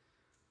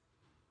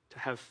 to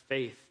have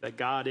faith that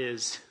God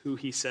is who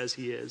he says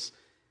he is,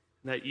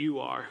 and that you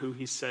are who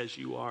he says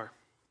you are.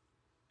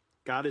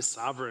 God is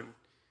sovereign.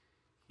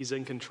 He's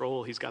in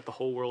control. He's got the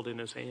whole world in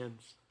his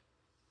hands.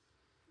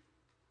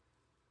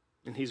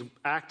 And he's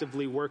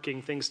actively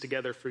working things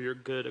together for your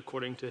good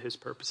according to his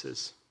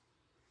purposes.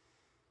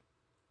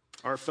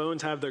 Our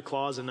phones have their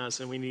claws in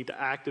us, and we need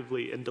to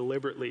actively and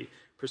deliberately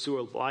pursue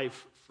a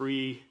life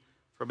free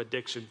from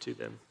addiction to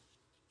them.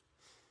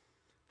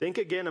 Think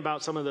again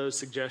about some of those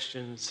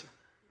suggestions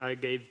I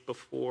gave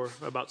before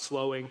about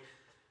slowing.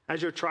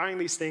 As you're trying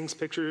these things,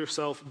 picture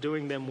yourself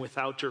doing them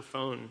without your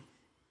phone.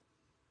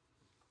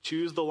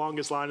 Choose the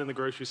longest line in the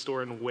grocery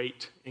store and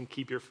wait, and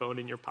keep your phone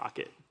in your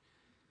pocket.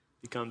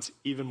 Becomes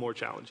even more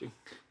challenging.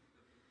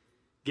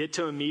 Get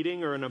to a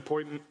meeting or an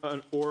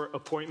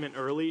appointment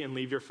early and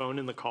leave your phone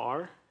in the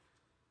car.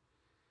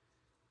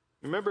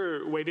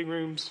 Remember waiting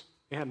rooms?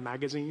 They had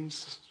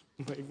magazines.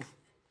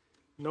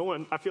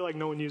 I feel like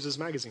no one uses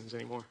magazines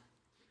anymore.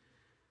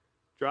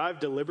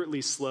 Drive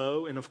deliberately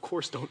slow, and of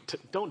course,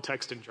 don't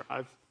text and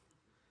drive.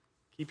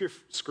 Keep your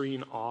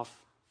screen off.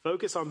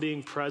 Focus on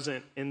being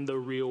present in the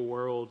real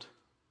world.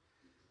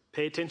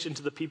 Pay attention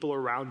to the people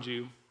around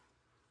you.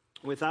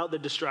 Without the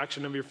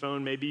distraction of your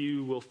phone, maybe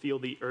you will feel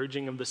the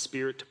urging of the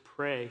Spirit to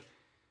pray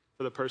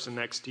for the person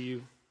next to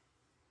you.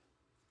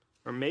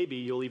 Or maybe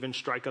you'll even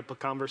strike up a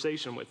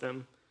conversation with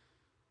them.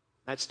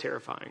 That's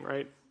terrifying,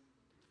 right?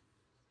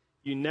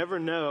 You never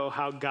know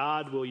how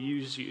God will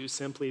use you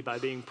simply by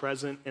being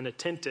present and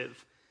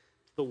attentive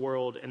to the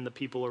world and the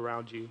people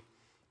around you.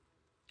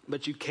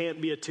 But you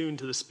can't be attuned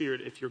to the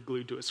Spirit if you're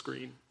glued to a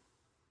screen.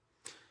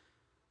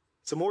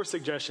 Some more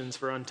suggestions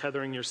for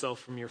untethering yourself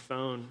from your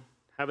phone.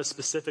 Have a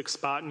specific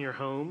spot in your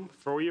home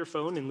for your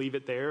phone and leave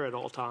it there at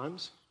all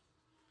times.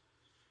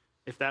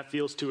 If that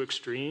feels too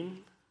extreme,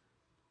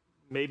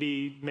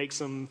 maybe make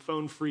some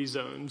phone-free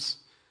zones.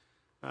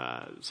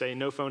 Say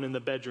no phone in the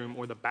bedroom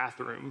or the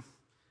bathroom.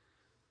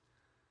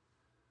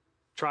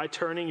 Try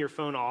turning your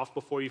phone off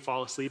before you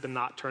fall asleep and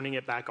not turning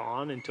it back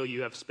on until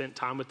you have spent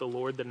time with the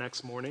Lord the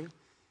next morning.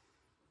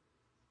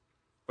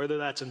 Whether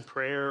that's in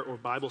prayer or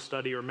Bible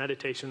study or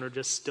meditation or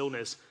just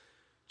stillness,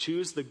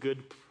 choose the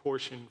good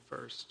portion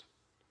first.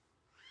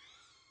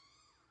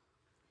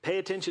 Pay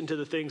attention to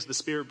the things the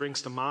Spirit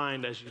brings to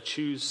mind as you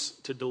choose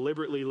to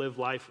deliberately live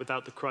life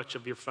without the crutch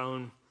of your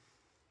phone.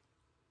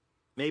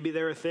 Maybe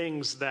there are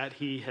things that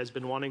He has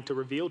been wanting to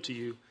reveal to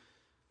you,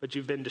 but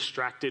you've been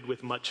distracted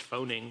with much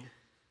phoning.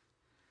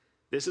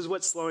 This is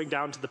what slowing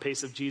down to the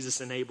pace of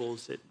Jesus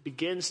enables. It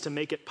begins to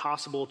make it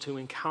possible to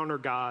encounter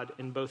God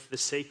in both the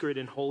sacred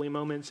and holy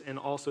moments and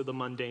also the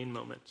mundane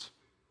moments.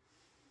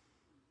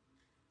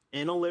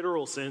 In a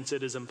literal sense,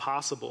 it is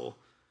impossible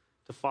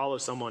to follow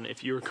someone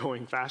if you're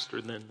going faster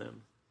than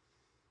them.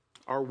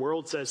 Our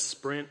world says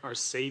sprint, our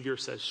Savior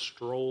says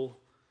stroll.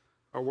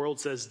 Our world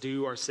says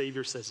do, our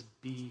Savior says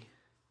be.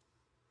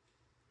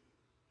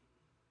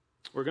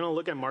 We're going to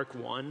look at Mark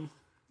 1,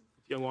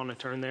 if you want to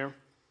turn there.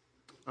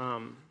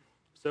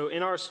 So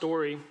in our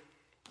story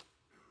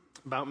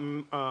about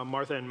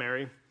Martha and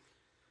Mary,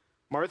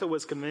 Martha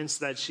was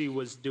convinced that she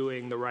was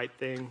doing the right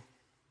thing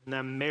and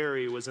that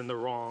Mary was in the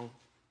wrong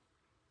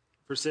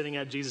for sitting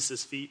at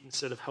Jesus' feet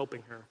instead of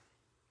helping her.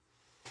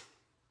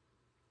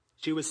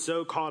 She was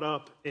so caught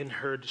up in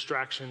her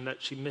distraction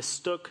that she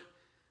mistook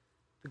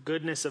the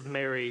goodness of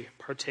Mary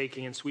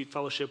partaking in sweet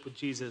fellowship with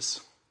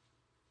Jesus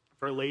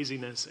for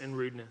laziness and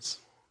rudeness.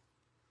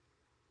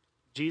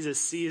 Jesus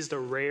seized a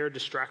rare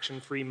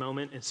distraction-free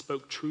moment and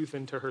spoke truth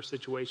into her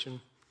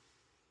situation.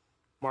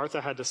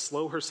 Martha had to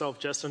slow herself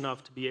just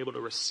enough to be able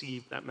to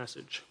receive that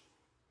message.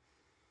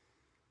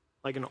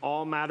 Like in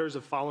all matters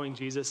of following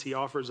Jesus, He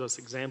offers us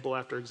example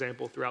after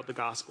example throughout the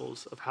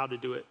Gospels of how to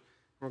do it.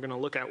 We're going to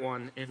look at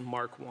one in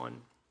Mark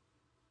 1,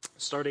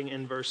 starting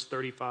in verse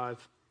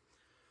 35.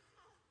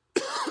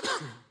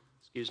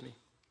 Excuse me.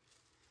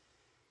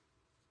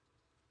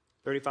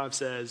 35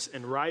 says,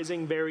 "And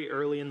rising very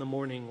early in the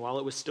morning, while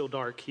it was still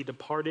dark, He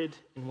departed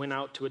and went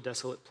out to a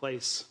desolate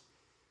place.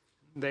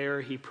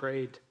 There He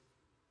prayed.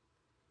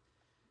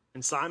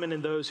 And Simon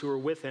and those who were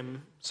with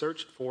him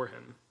searched for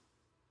Him.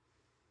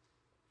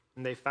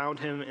 And they found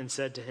Him and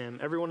said to Him,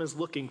 'Everyone is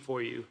looking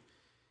for you.'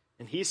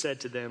 And He said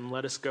to them,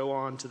 'Let us go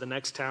on to the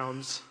next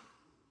towns,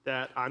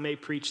 that I may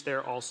preach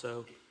there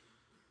also,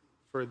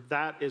 for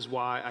that is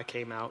why I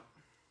came out.'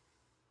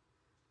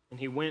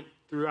 And He went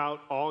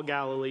throughout all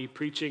Galilee,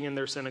 preaching in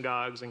their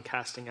synagogues and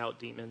casting out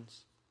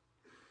demons."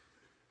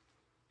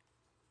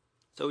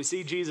 So we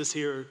see Jesus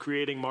here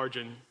creating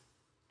margin.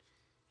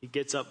 He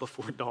gets up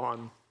before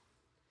dawn.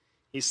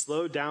 He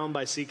slowed down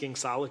by seeking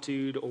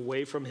solitude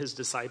away from His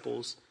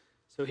disciples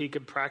so He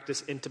could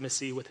practice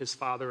intimacy with His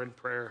Father in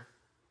prayer.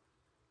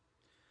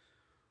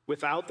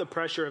 Without the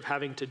pressure of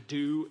having to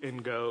do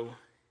and go,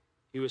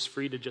 He was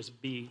free to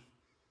just be.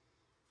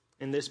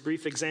 In this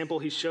brief example,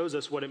 He shows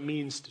us what it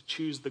means to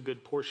choose the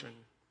good portion.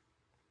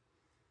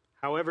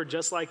 However,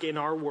 just like in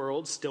our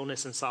world,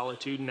 stillness and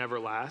solitude never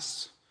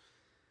lasts.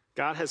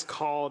 God has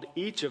called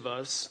each of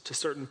us to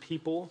certain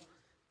people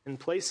and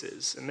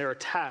places, and there are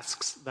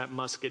tasks that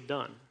must get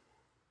done.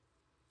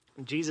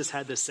 And Jesus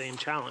had this same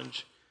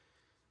challenge.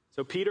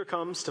 So Peter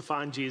comes to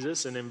find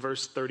Jesus, and in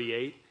verse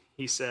 38,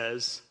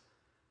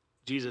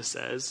 Jesus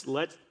says,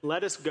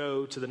 let us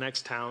go to the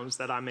next towns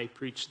that I may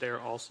preach there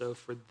also,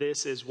 for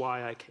this is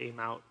why I came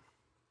out.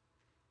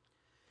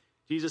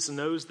 Jesus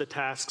knows the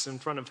tasks in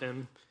front of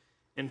Him.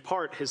 In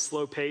part, His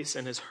slow pace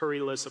and His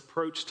hurryless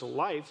approach to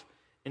life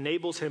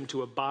enables Him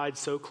to abide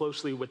so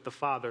closely with the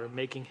Father,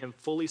 making Him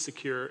fully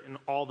secure in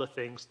all the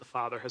things the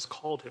Father has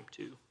called Him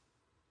to.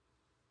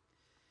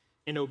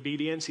 In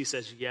obedience, He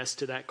says yes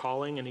to that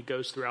calling, and He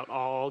goes throughout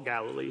all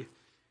Galilee,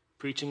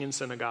 preaching in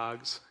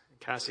synagogues and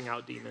casting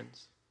out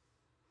demons.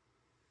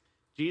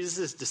 Jesus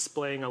is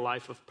displaying a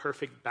life of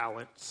perfect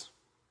balance.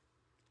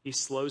 He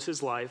slows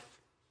His life,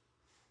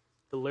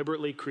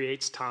 deliberately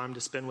creates time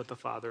to spend with the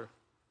Father.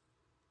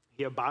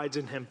 He abides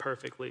in Him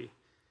perfectly.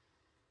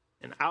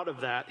 And out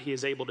of that, He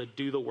is able to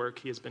do the work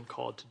He has been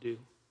called to do.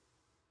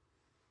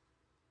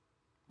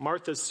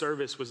 Martha's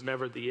service was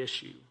never the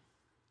issue.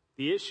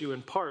 The issue,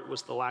 in part,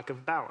 was the lack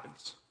of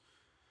balance.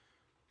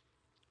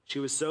 She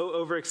was so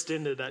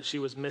overextended that she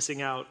was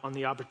missing out on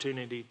the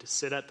opportunity to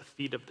sit at the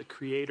feet of the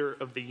Creator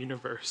of the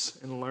universe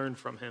and learn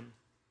from Him.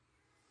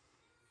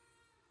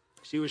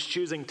 She was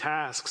choosing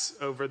tasks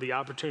over the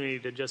opportunity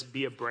to just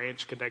be a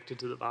branch connected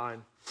to the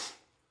vine.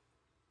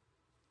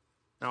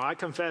 Now, I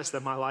confess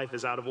that my life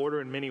is out of order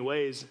in many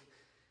ways,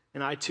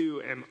 And I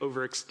too am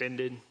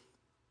overextended.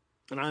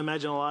 And I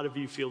imagine a lot of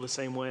you feel the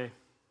same way.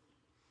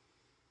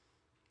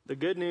 The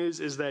good news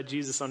is that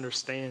Jesus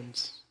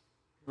understands.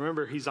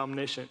 Remember, he's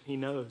omniscient. He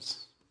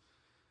knows.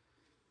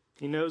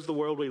 He knows the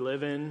world we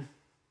live in.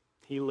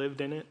 He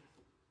lived in it.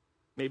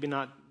 Maybe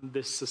not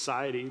this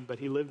society, but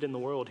he lived in the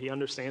world. He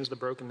understands the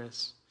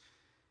brokenness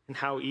and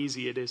how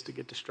easy it is to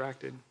get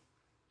distracted.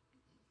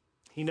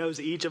 He knows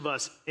each of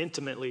us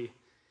intimately,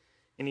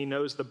 and he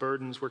knows the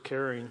burdens we're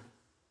carrying.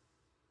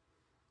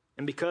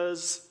 And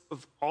because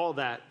of all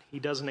that, he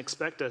doesn't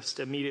expect us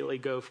to immediately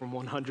go from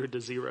 100 to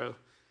 0.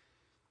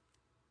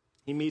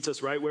 He meets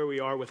us right where we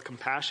are with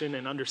compassion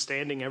and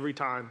understanding every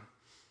time.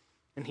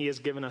 And he has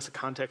given us a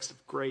context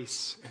of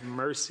grace and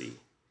mercy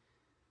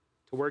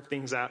to work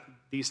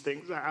these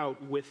things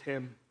out with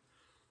him.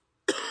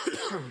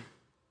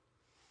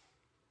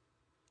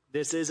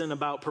 This isn't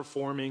about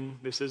performing.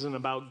 This isn't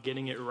about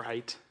getting it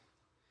right.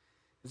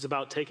 It's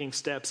about taking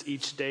steps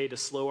each day to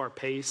slow our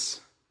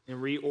pace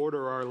and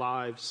reorder our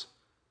lives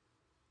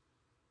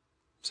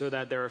so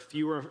that there are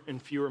fewer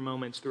and fewer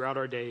moments throughout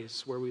our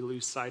days where we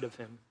lose sight of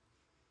him,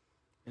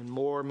 and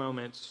more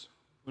moments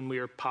when we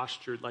are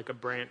postured like a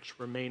branch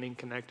remaining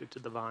connected to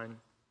the vine.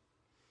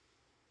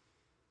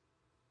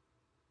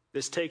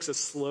 This takes a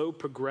slow,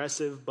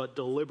 progressive, but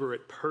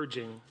deliberate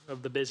purging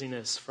of the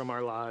busyness from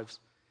our lives.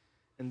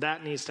 And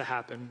that needs to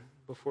happen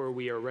before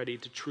we are ready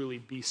to truly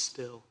be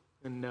still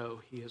and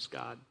know he is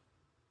God.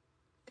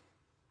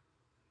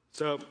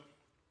 So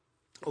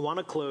I want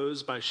to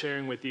close by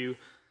sharing with you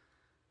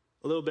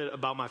a little bit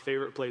about my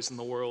favorite place in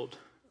the world.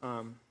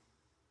 So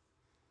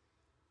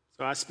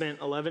I spent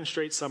 11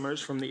 straight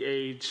summers from the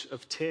age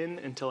of 10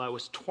 until I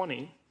was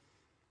 20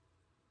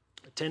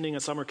 attending a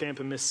summer camp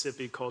in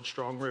Mississippi called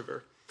Strong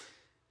River.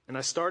 And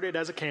I started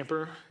as a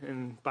camper,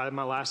 and by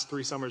my last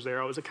 3 summers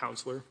there, I was a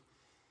counselor.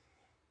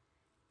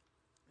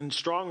 And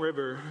Strong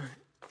River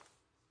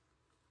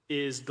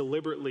is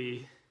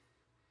deliberately,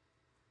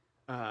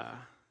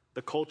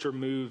 the culture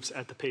moves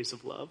at the pace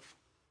of love.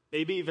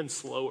 Maybe even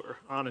slower,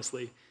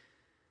 honestly.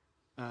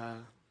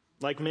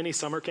 Like many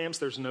summer camps,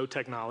 there's no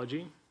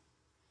technology.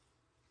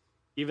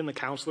 Even the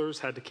counselors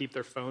had to keep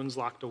their phones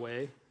locked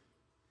away.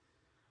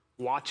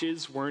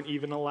 Watches weren't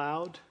even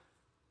allowed.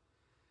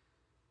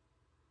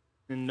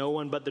 And no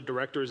one but the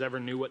directors ever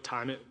knew what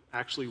time it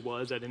actually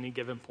was at any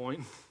given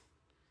point.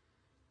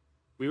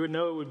 We would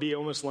know it would be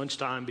almost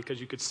lunchtime because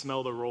you could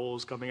smell the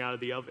rolls coming out of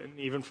the oven,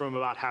 even from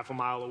about half a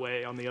mile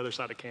away on the other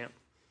side of camp.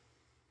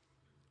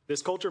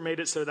 This culture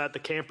made it so that the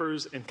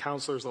campers and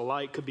counselors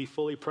alike could be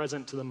fully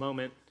present to the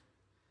moment,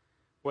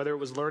 whether it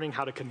was learning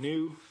how to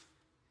canoe,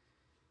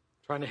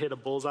 trying to hit a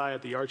bullseye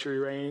at the archery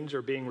range,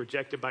 or being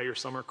rejected by your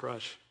summer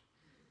crush.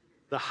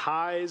 The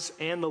highs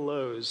and the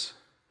lows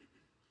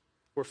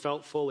were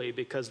felt fully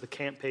because the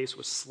camp pace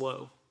was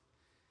slow,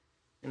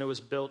 and it was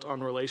built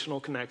on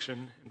relational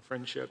connection and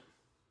friendship.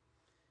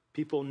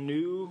 People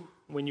knew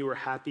when you were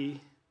happy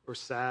or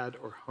sad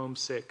or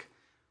homesick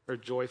or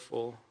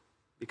joyful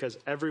because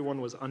everyone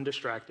was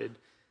undistracted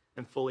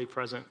and fully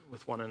present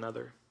with one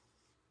another.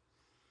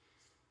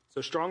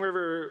 So Strong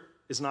River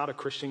is not a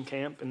Christian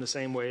camp in the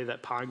same way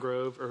that Pine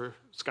Grove or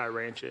Sky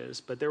Ranch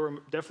is, but there were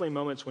definitely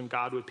moments when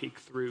God would peek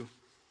through.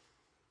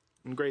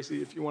 And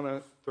Gracie, if you want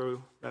to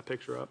throw that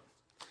picture up.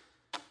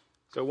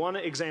 So one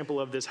example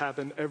of this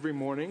happened every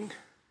morning.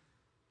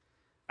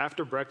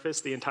 After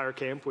breakfast, the entire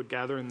camp would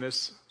gather in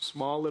this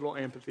small little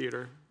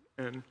amphitheater,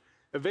 and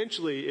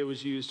eventually it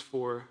was used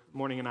for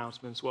morning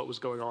announcements, what was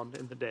going on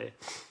in the day.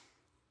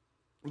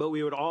 But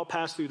we would all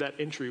pass through that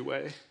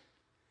entryway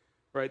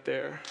right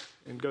there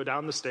and go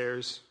down the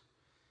stairs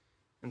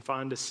and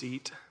find a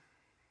seat.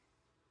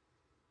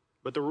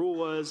 But the rule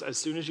was, as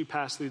soon as you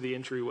passed through the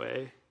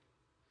entryway,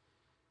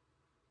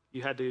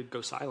 you had to go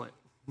silent.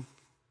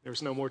 There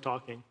was no more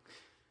talking.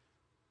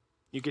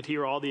 You could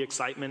hear all the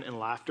excitement and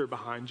laughter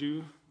behind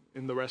you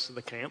in the rest of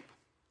the camp.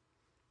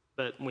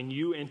 But when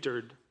you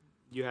entered,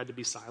 you had to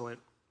be silent.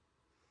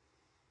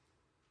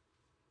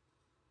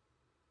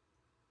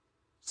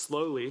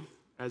 Slowly,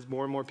 as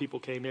more and more people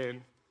came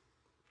in,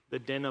 the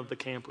din of the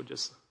camp would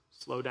just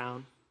slow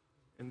down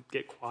and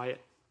get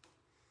quiet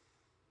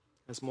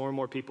as more and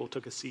more people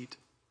took a seat.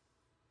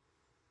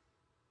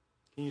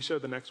 Can you show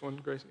the next one,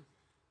 Gracie?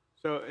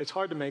 So it's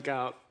hard to make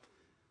out,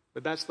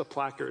 but that's the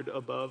placard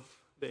above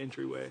the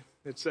entryway.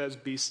 It says,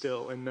 "Be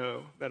still and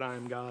know that I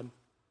am God."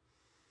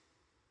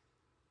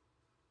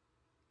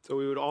 So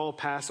we would all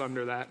pass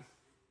under that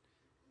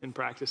and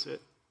practice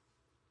it.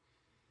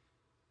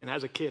 And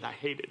as a kid, I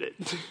hated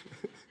it.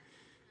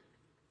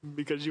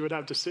 Because you would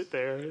have to sit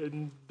there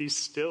and be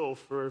still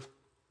for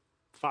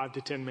 5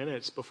 to 10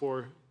 minutes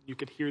before you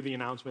could hear the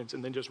announcements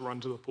and then just run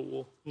to the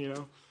pool, you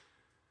know?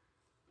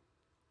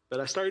 But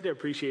I started to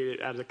appreciate it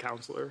as a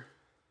counselor.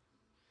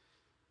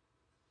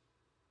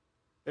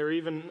 There were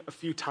even a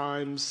few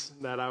times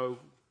that I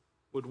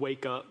would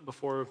wake up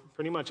before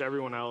pretty much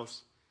everyone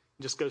else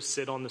and just go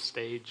sit on the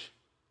stage.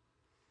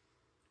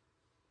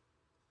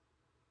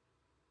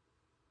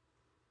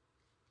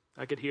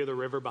 I could hear the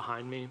river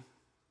behind me.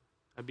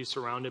 I'd be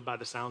surrounded by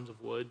the sounds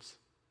of woods.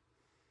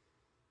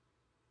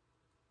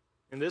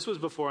 And this was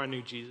before I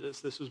knew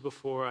Jesus. This was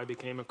before I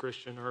became a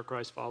Christian or a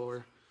Christ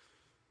follower.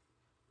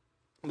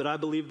 But I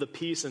believe the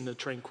peace and the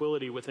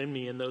tranquility within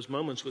me in those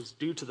moments was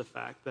due to the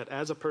fact that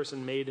as a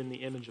person made in the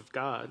image of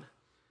God,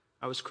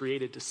 I was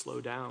created to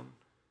slow down,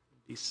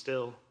 be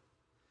still,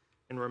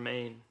 and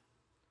remain.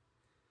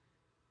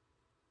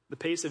 The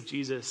pace of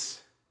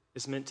Jesus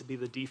is meant to be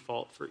the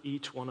default for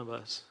each one of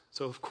us.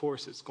 So of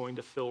course it's going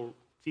to feel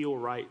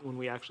right when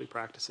we actually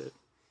practice it.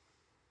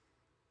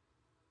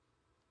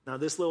 Now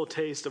this little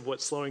taste of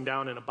what slowing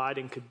down and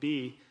abiding could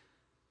be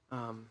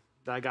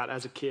that I got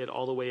as a kid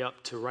all the way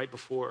up to right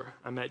before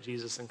I met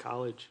Jesus in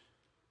college.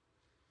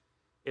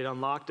 It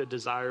unlocked a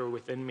desire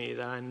within me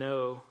that I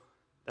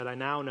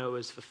now know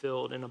is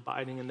fulfilled in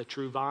abiding in the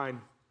true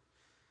vine.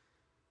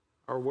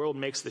 Our world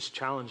makes this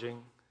challenging.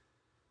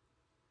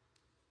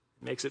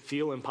 It makes it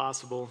feel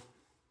impossible.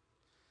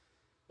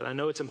 But I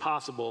know it's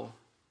impossible.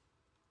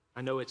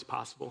 I know it's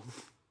possible.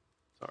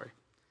 Sorry.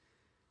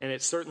 And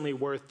it's certainly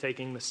worth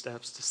taking the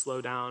steps to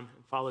slow down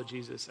and follow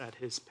Jesus at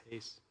his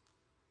pace.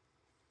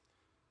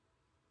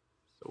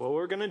 So what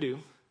we're going to do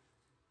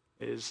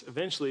is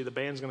eventually the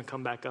band's going to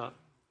come back up.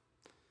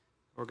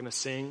 We're going to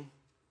sing.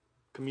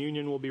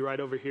 Communion will be right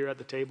over here at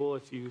the table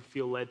if you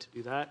feel led to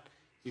do that.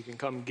 You can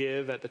come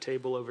give at the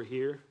table over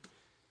here.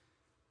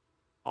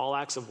 All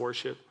acts of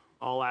worship,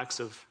 all acts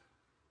of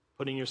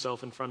putting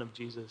yourself in front of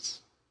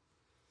Jesus.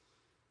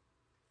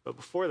 But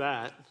before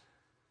that,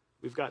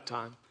 we've got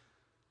time.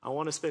 I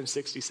want to spend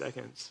 60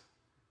 seconds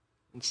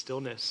in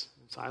stillness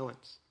and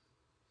silence.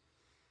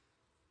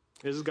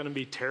 This is going to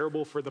be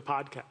terrible for the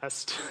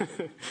podcast,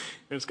 and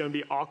it's going to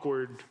be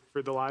awkward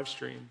for the live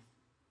stream.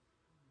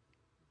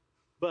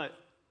 But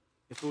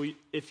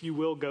if you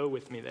will go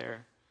with me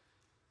there,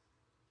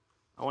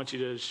 I want you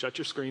to shut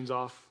your screens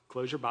off,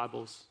 close your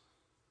Bibles,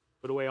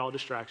 put away all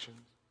distractions,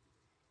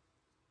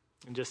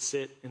 and just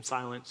sit in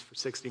silence for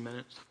 60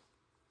 minutes.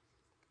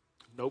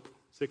 Nope,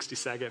 60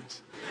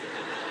 seconds.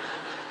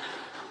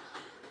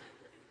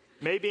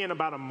 Maybe in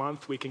about a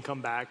month we can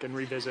come back and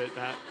revisit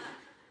that.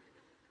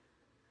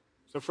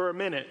 So for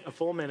a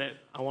full minute,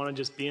 I want to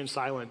just be in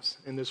silence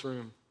in this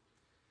room.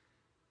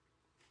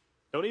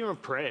 Don't even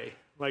pray.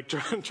 Like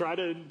try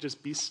to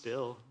just be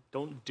still.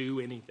 Don't do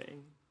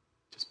anything.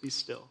 Just be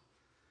still.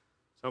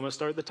 So I'm going to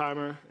start the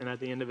timer, and at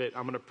the end of it,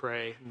 I'm going to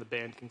pray, and the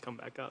band can come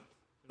back up,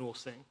 and we'll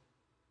sing.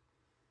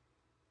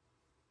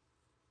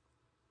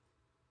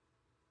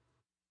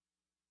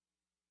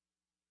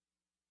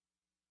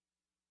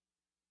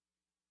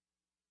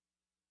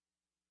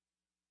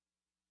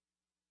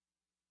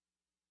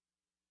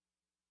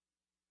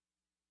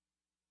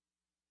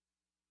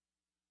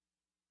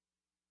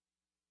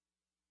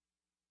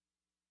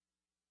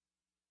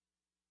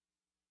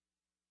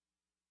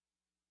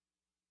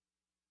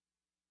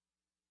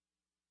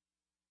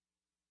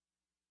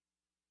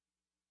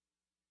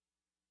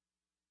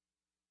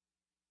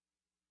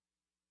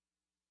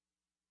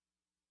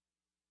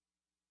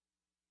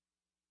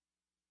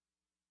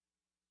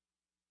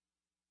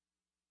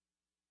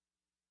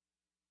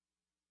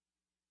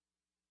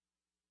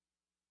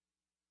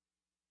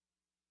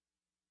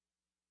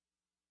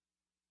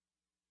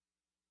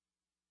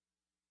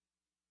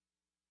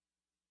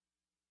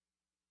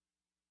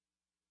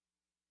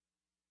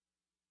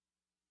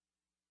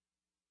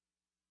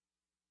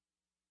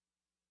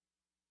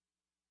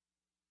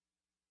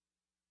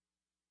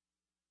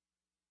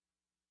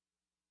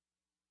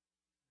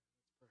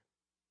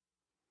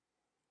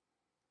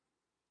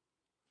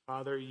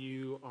 Father,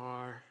 you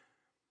are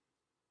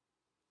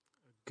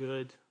a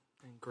good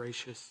and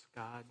gracious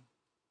God.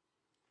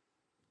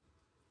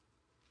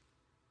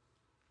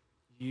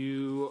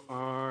 You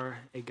are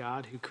a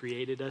God who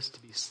created us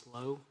to be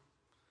slow.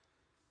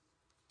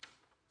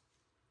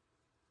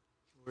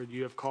 Lord,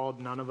 you have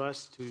called none of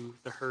us to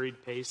the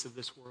hurried pace of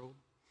this world.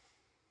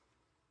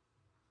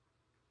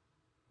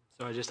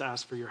 So I just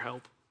ask for your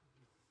help.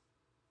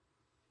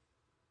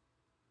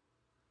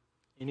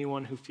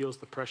 Anyone who feels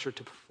the pressure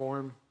to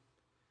perform,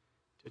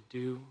 to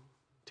do,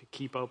 to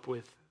keep up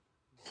with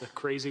the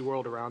crazy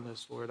world around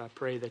us, Lord, I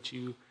pray that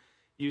you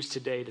use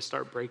today to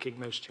start breaking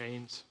those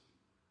chains.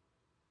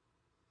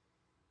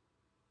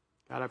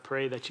 God, I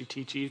pray that you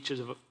teach each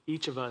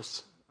of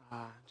us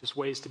just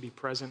ways to be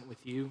present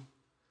with you.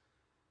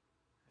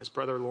 As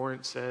Brother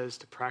Lawrence says,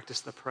 to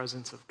practice the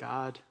presence of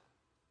God.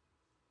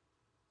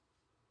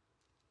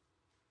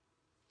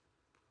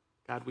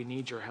 God, we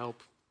need your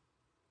help.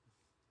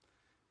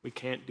 We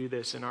can't do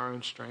this in our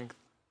own strength.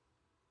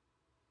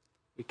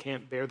 We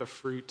can't bear the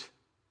fruit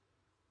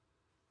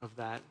of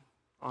that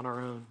on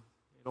our own.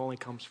 It only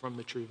comes from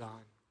the true vine.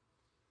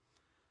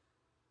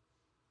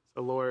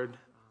 So, Lord,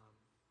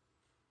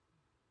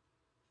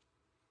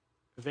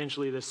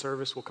 eventually this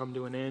service will come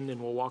to an end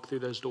and we'll walk through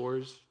those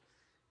doors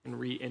and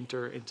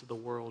re-enter into the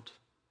world.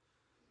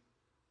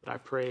 But I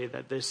pray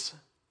that this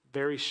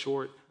very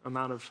short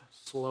amount of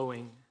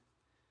slowing,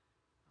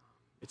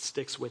 it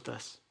sticks with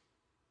us.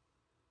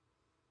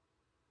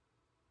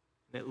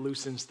 And it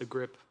loosens the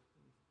grip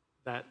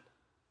that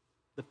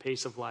the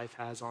pace of life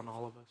has on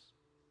all of us.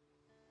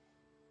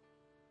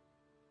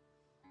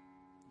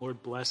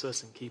 Lord, bless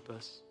us and keep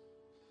us.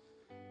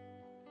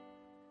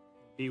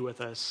 Be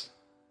with us.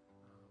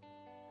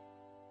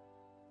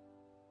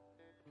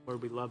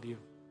 Lord, we love you.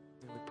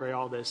 And we pray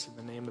all this in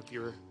the name of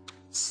your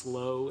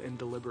slow and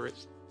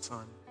deliberate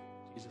Son,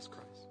 Jesus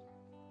Christ.